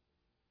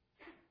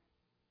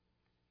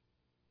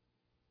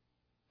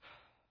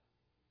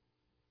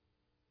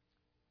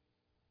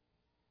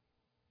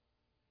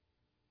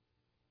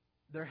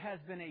 There has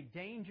been a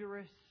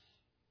dangerous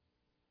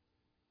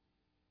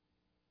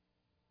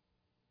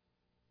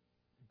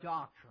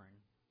doctrine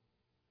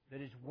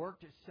that has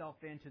worked itself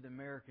into the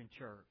American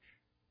church,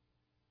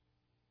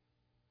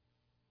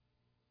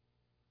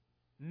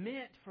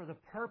 meant for the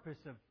purpose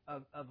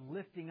of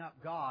lifting up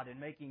God and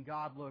making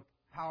God look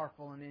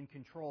powerful and in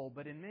control,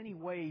 but in many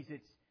ways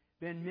it's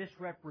been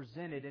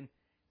misrepresented. And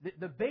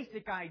the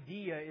basic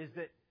idea is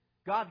that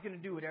God's going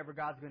to do whatever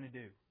God's going to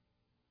do.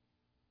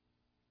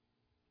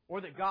 Or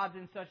that God's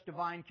in such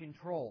divine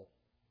control.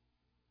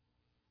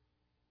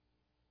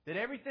 That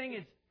everything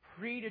is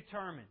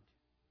predetermined.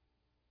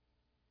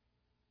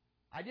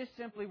 I just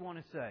simply want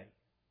to say,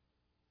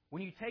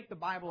 when you take the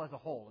Bible as a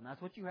whole, and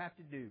that's what you have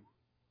to do,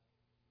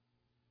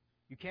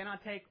 you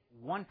cannot take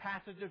one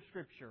passage of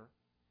Scripture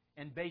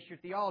and base your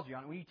theology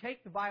on it. When you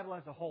take the Bible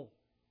as a whole,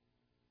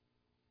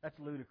 that's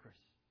ludicrous.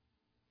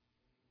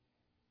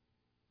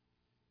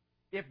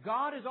 If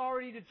God has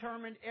already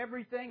determined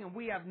everything and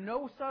we have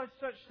no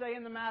such say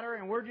in the matter,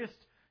 and we're just,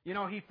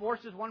 He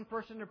forces one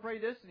person to pray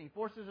this, and He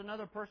forces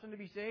another person to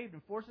be saved,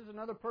 and forces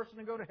another person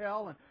to go to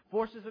hell, and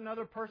forces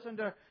another person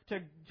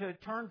to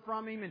turn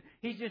from Him, and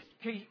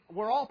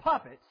we're all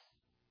puppets,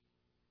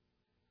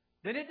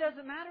 then it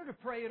doesn't matter to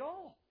pray at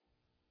all.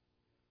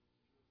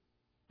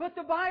 But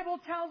the Bible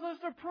tells us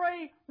to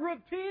pray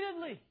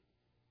repeatedly.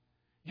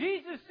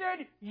 Jesus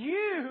said,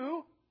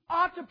 you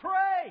ought to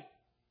pray.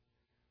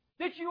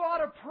 That you ought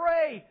to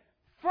pray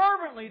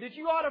fervently, that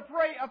you ought to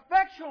pray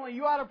affectionately,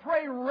 you ought to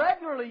pray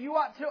regularly, you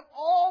ought to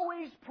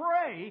always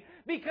pray,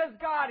 because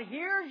God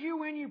hears you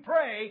when you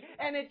pray,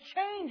 and it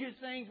changes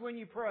things when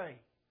you pray.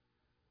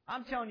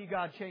 I'm telling you,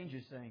 God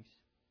changes things.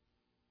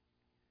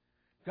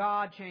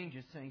 God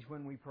changes things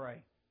when we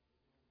pray.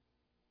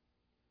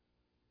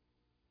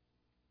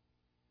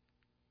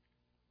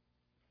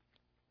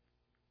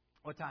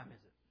 What time is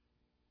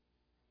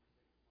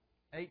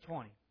it?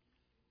 8:20.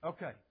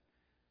 Okay.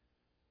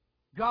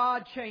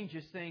 God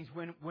changes things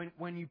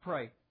when you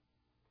pray.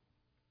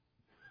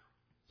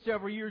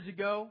 Several years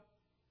ago,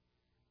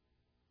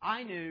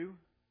 I knew,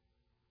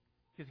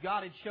 because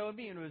God had showed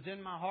me and it was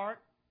in my heart,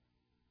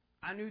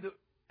 I knew that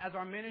as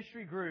our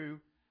ministry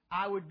grew,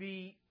 I would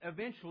be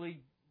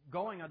eventually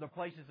going other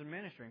places and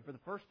ministering. For the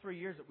first 3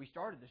 years that we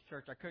started this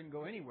church, I couldn't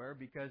go anywhere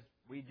because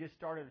we just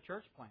started a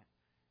church plant.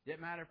 Didn't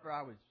matter if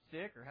I was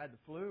sick or had the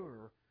flu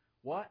or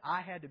what,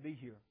 I had to be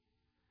here.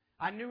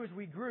 I knew as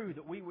we grew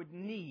that we would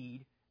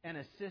need an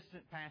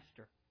assistant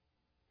pastor.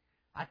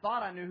 I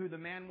thought I knew who the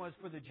man was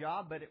for the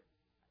job, but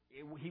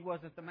he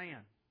wasn't the man.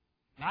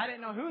 And I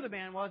didn't know who the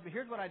man was, but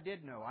here's what I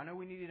did know. I knew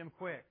we needed him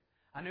quick.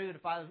 I knew that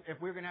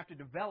if we were going to have to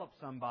develop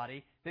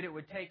somebody, that it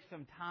would take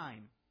some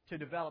time to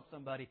develop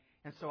somebody.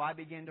 And so I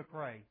began to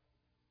pray.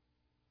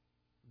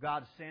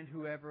 God, send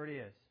whoever it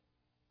is.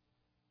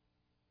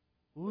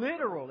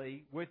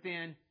 Literally,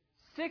 within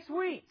 6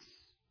 weeks,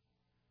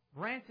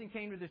 Branson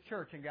came to this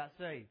church and got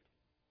saved.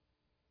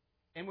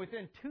 And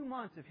within 2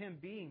 months of him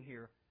being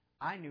here,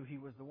 I knew he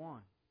was the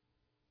one.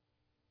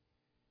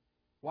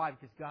 Why?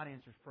 Because God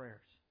answers prayers.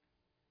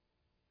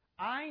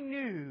 I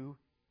knew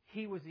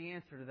he was the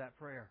answer to that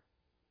prayer.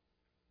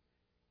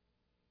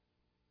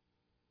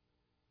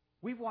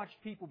 We've watched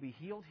people be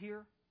healed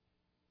here.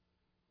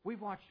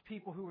 We've watched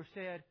people who were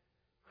said,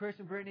 Chris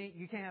and Brittany,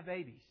 you can't have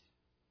babies.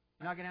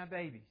 You're not going to have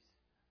babies.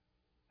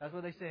 That's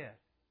what they said.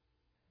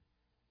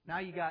 Now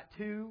you got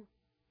 2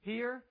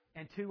 here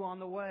and 2 on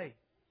the way.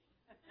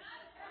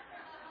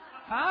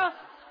 Huh?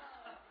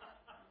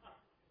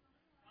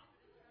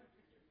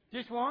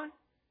 Just one?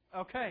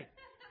 Okay.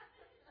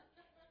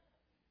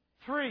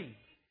 3.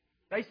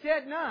 They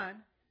said none,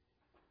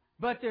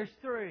 but there's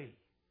 3.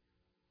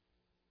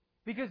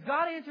 Because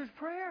God answers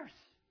prayers.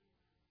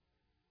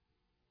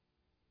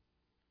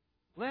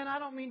 Lynn, I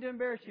don't mean to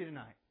embarrass you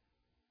tonight.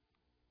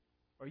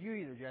 Or you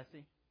either,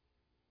 Jesse.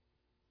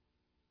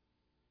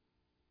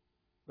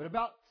 But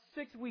about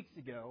 6 weeks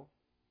ago,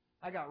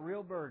 I got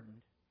real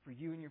burdened for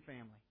you and your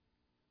family.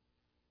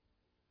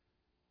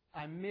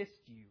 I missed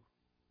you.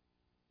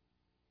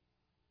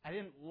 I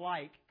didn't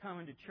like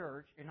coming to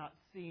church and not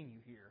seeing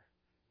you here.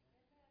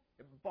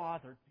 It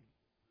bothered me.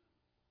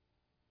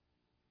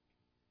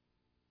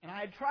 And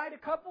I had tried a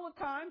couple of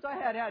times,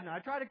 hadn't I? I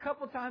tried a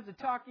couple of times to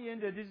talk you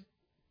into just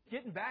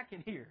getting back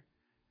in here.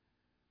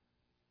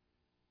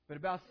 But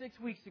about 6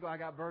 weeks ago, I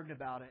got burdened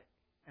about it,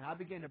 and I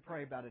began to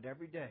pray about it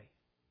every day.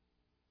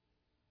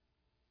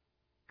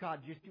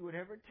 God, just do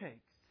whatever it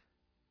takes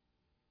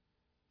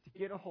to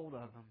get a hold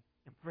of them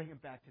and bring them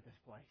back to this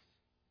place.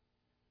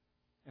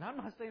 And I'm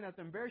not saying that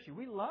to embarrass you.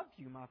 We loved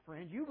you, my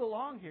friend. You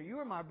belong here. You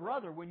are my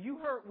brother. When you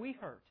hurt, we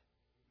hurt.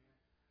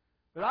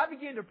 But I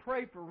began to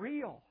pray for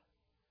real.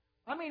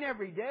 I mean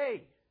every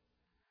day.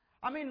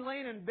 I mean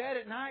laying in bed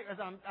at night as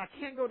I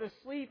can't go to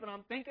sleep and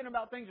I'm thinking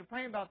about things and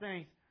praying about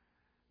things.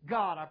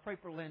 God, I pray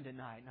for Lynn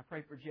tonight and I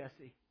pray for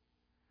Jesse.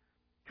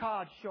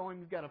 God, show him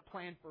you've got a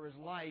plan for his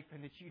life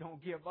and that you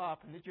don't give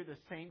up and that you're the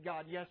same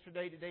God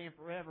yesterday, today, and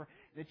forever.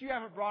 And that you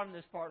haven't brought him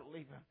this far to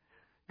leave him.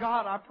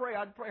 God, I'd pray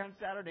on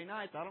Saturday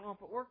nights. I don't know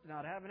if it worked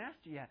tonight. I haven't asked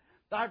you yet.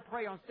 But I'd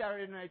pray on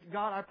Saturday nights.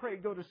 God, I pray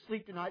he'd go to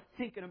sleep tonight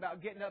thinking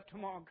about getting up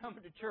tomorrow and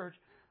coming to church.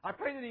 I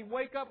pray that he'd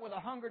wake up with a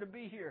hunger to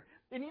be here.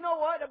 And you know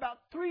what? About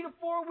 3 to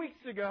 4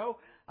 weeks ago,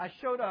 I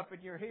showed up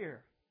and you're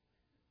here.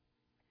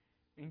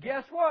 And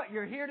guess what?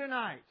 You're here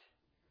tonight.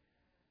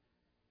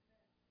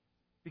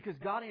 Because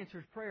God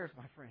answers prayers,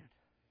 my friend.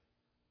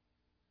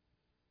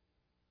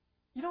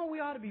 You know, we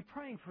ought to be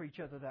praying for each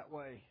other that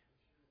way.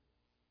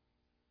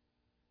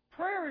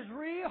 Prayer is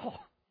real.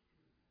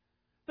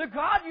 The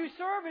God you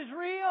serve is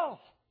real.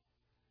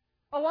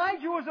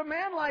 Elijah was a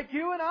man like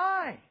you and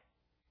I.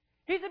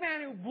 He's a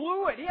man who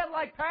blew it. He had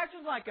like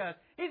passions like us.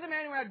 He's a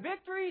man who had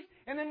victories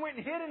and then went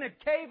and hid in a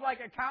cave like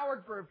a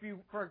coward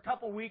for a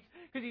couple weeks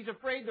because he's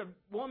afraid the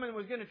woman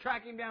was going to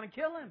track him down and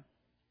kill him.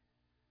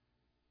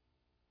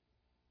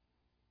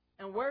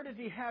 And where does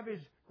he have his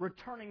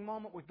returning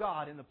moment with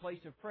God? In the place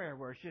of prayer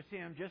where it's just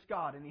him, just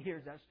God, and he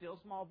hears that still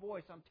small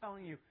voice. I'm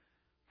telling you,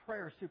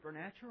 prayer is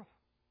supernatural.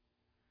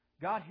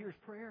 God hears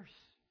prayers.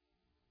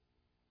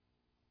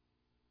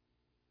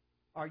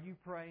 Are you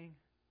praying?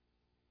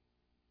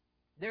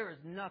 There is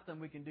nothing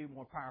we can do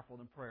more powerful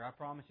than prayer. I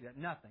promise you that.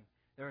 Nothing.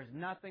 There is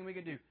nothing we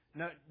can do.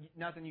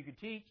 Nothing you can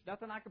teach.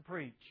 Nothing I can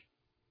preach.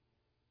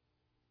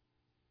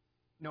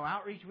 No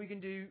outreach we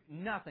can do.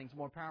 Nothing's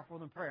more powerful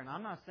than prayer. And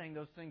I'm not saying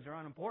those things are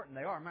unimportant.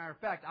 They are. Matter of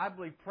fact, I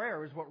believe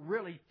prayer is what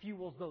really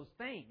fuels those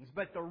things.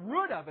 But the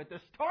root of it,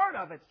 the start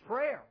of it's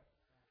prayer.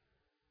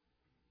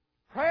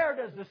 Prayer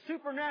does the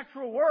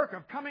supernatural work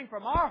of coming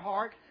from our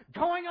heart,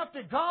 going up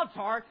to God's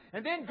heart,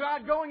 and then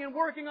God going and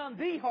working on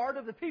the heart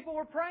of the people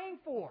we're praying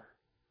for.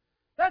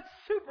 That's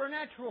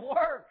supernatural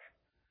work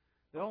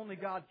that only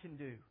God can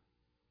do.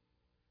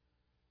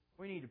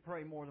 We need to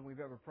pray more than we've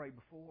ever prayed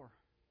before.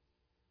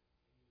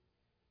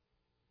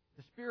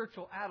 The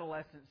spiritual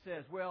adolescent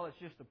says, well, it's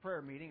just a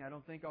prayer meeting. I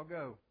don't think I'll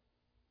go.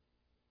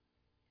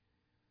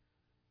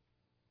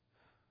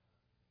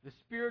 The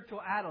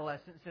spiritual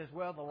adolescent says,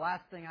 well, the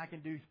last thing I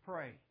can do is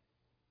pray.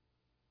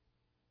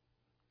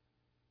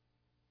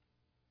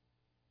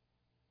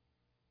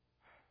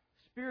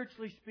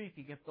 Spiritually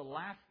speaking, if the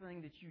last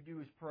thing that you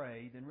do is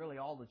pray, then really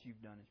all that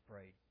you've done is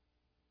prayed.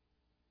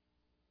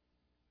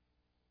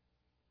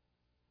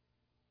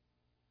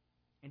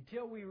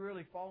 Until we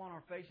really fall on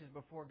our faces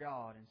before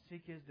God and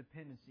seek His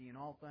dependency in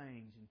all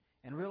things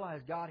and realize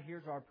God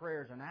hears our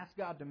prayers and ask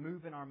God to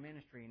move in our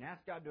ministry and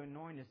ask God to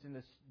anoint us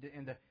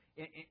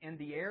in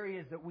the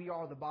areas that we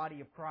are the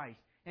body of Christ.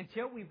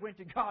 Until we went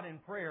to God in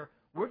prayer,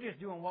 we're just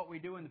doing what we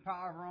do in the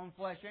power of our own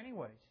flesh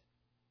anyways,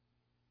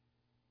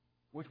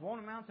 which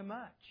won't amount to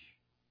much.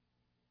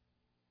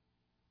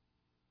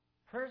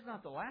 Prayer is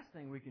not the last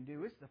thing we can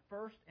do. It's the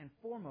first and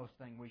foremost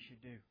thing we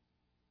should do.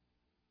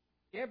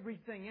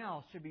 Everything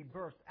else should be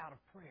birthed out of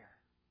prayer.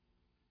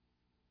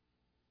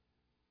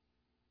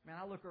 Man,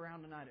 I look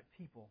around tonight at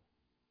people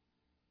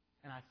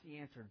and I see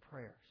answered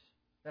prayers.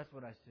 That's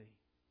what I see.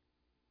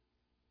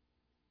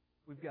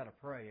 We've got to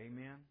pray,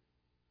 amen?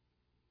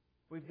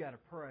 we've got to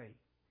pray.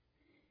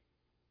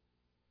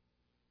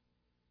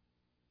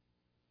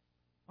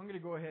 I'm going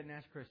to go ahead and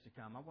ask Chris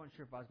to come. I wasn't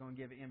sure if I was going to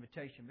give an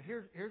invitation, but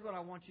here's what I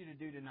want you to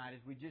do tonight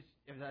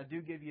as I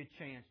do give you a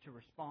chance to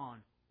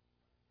respond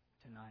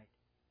tonight.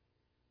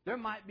 There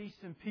might be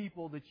some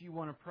people that you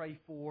want to pray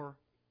for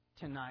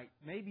tonight.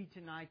 Maybe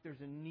tonight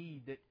there's a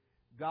need that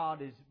God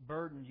has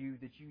burdened you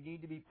that you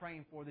need to be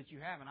praying for that you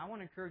haven't. I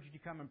want to encourage you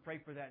to come and pray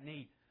for that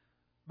need.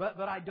 But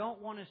I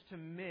don't want us to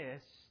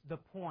miss the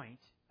point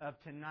of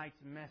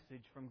tonight's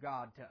message from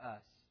God to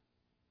us.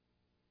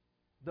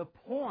 The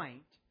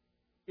point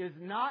is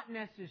not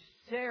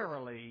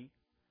necessarily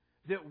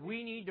that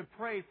we need to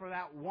pray for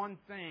that one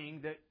thing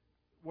that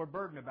we're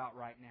burdened about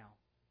right now.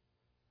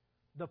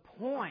 The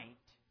point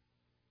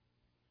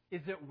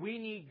is that we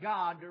need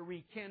God to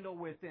rekindle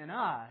within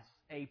us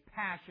a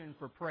passion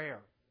for prayer.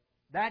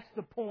 That's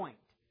the point.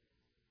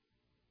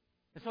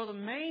 And so the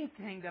main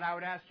thing that I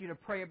would ask you to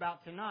pray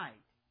about tonight,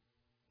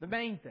 the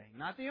main thing,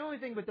 not the only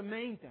thing, but the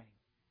main thing,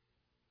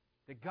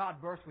 that God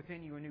births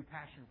within you a new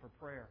passion for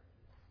prayer.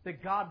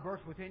 That God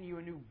births within you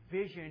a new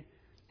vision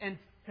and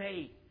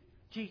faith.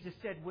 Jesus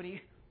said, will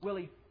He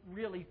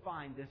really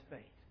find this faith?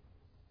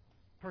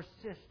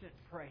 Persistent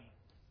praying.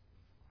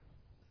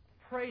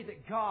 Pray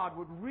that God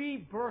would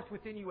rebirth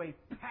within you a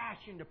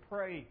passion to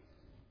pray,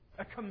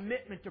 a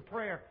commitment to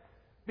prayer.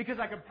 Because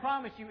I can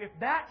promise you, if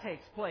that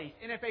takes place,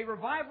 and if a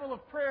revival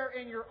of prayer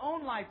in your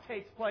own life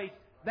takes place,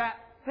 that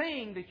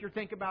thing that you're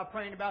thinking about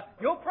praying about,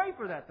 you'll pray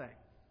for that thing.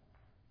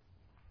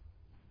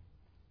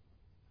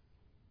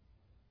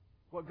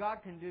 What God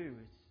can do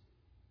is,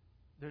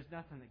 there's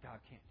nothing that God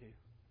can't do.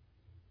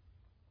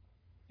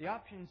 The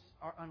options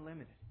are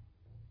unlimited.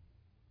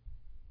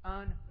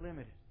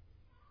 Unlimited.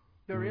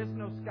 There is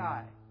no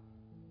sky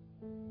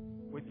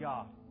with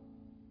God.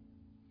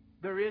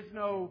 There is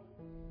no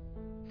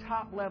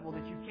top level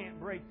that you can't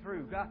break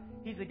through. God,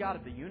 He's the God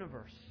of the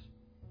universe.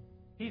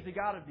 He's the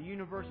God of the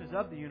universes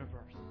of the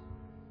universe.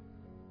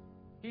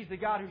 He's the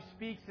God who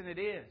speaks and it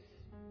is.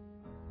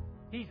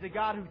 He's the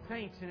God who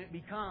thinks and it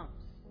becomes.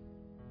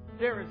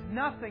 There is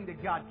nothing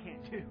that God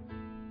can't do.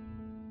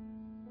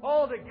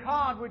 Oh, that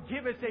God would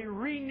give us a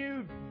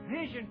renewed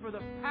vision for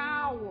the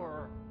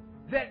power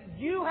that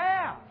you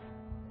have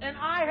and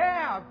I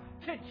have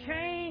to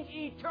change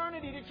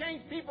eternity, to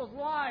change people's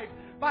lives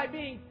by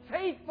being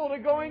faithful to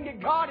going to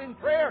God in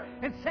prayer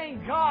and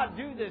saying, God,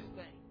 do this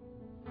thing.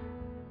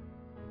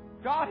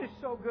 God is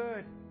so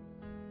good.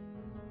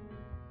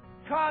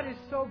 God is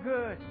so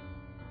good.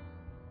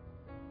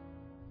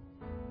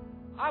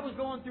 I was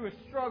going through a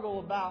struggle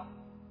about,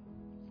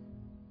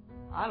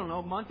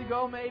 a month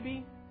ago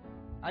maybe.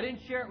 I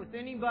didn't share it with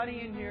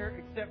anybody in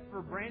here except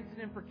for Branson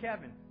and for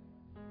Kevin.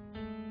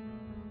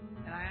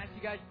 And I asked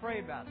you guys to pray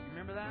about it. You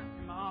remember that?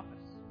 In my office.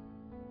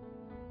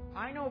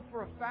 I know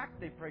for a fact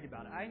they prayed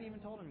about it. I ain't even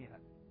told them yet.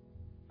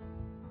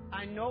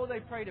 I know they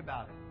prayed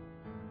about it.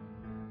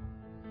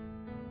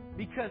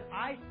 Because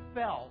I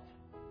felt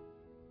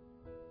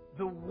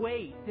the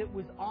weight that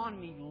was on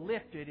me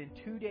lifted in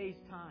 2 days'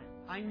 time.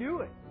 I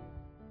knew it.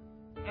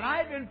 And I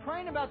had been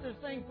praying about this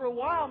thing for a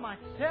while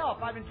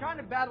myself. I've been trying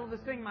to battle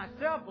this thing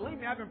myself. Believe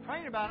me, I've been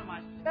praying about it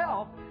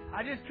myself.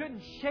 I just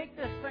couldn't shake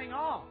this thing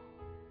off.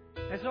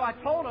 And so I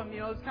told them,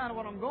 this is kind of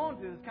what I'm going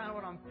through. This is kind of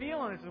what I'm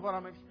feeling. This is what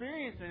I'm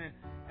experiencing.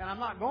 And I'm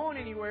not going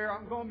anywhere.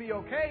 I'm going to be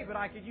okay, but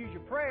I could use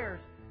your prayers.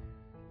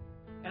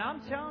 And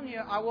I'm telling you,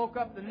 I woke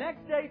up the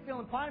next day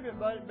feeling quite a bit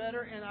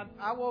better, and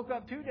I woke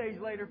up 2 days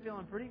later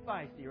feeling pretty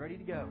feisty, ready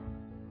to go.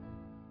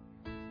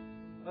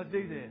 Let's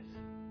do this.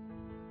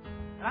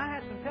 And I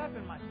had some pep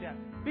in my step.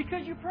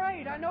 Because you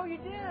prayed. I know you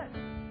did.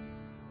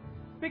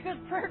 Because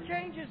prayer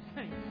changes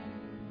things.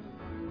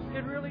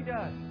 It really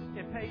does.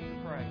 It pays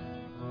to pray.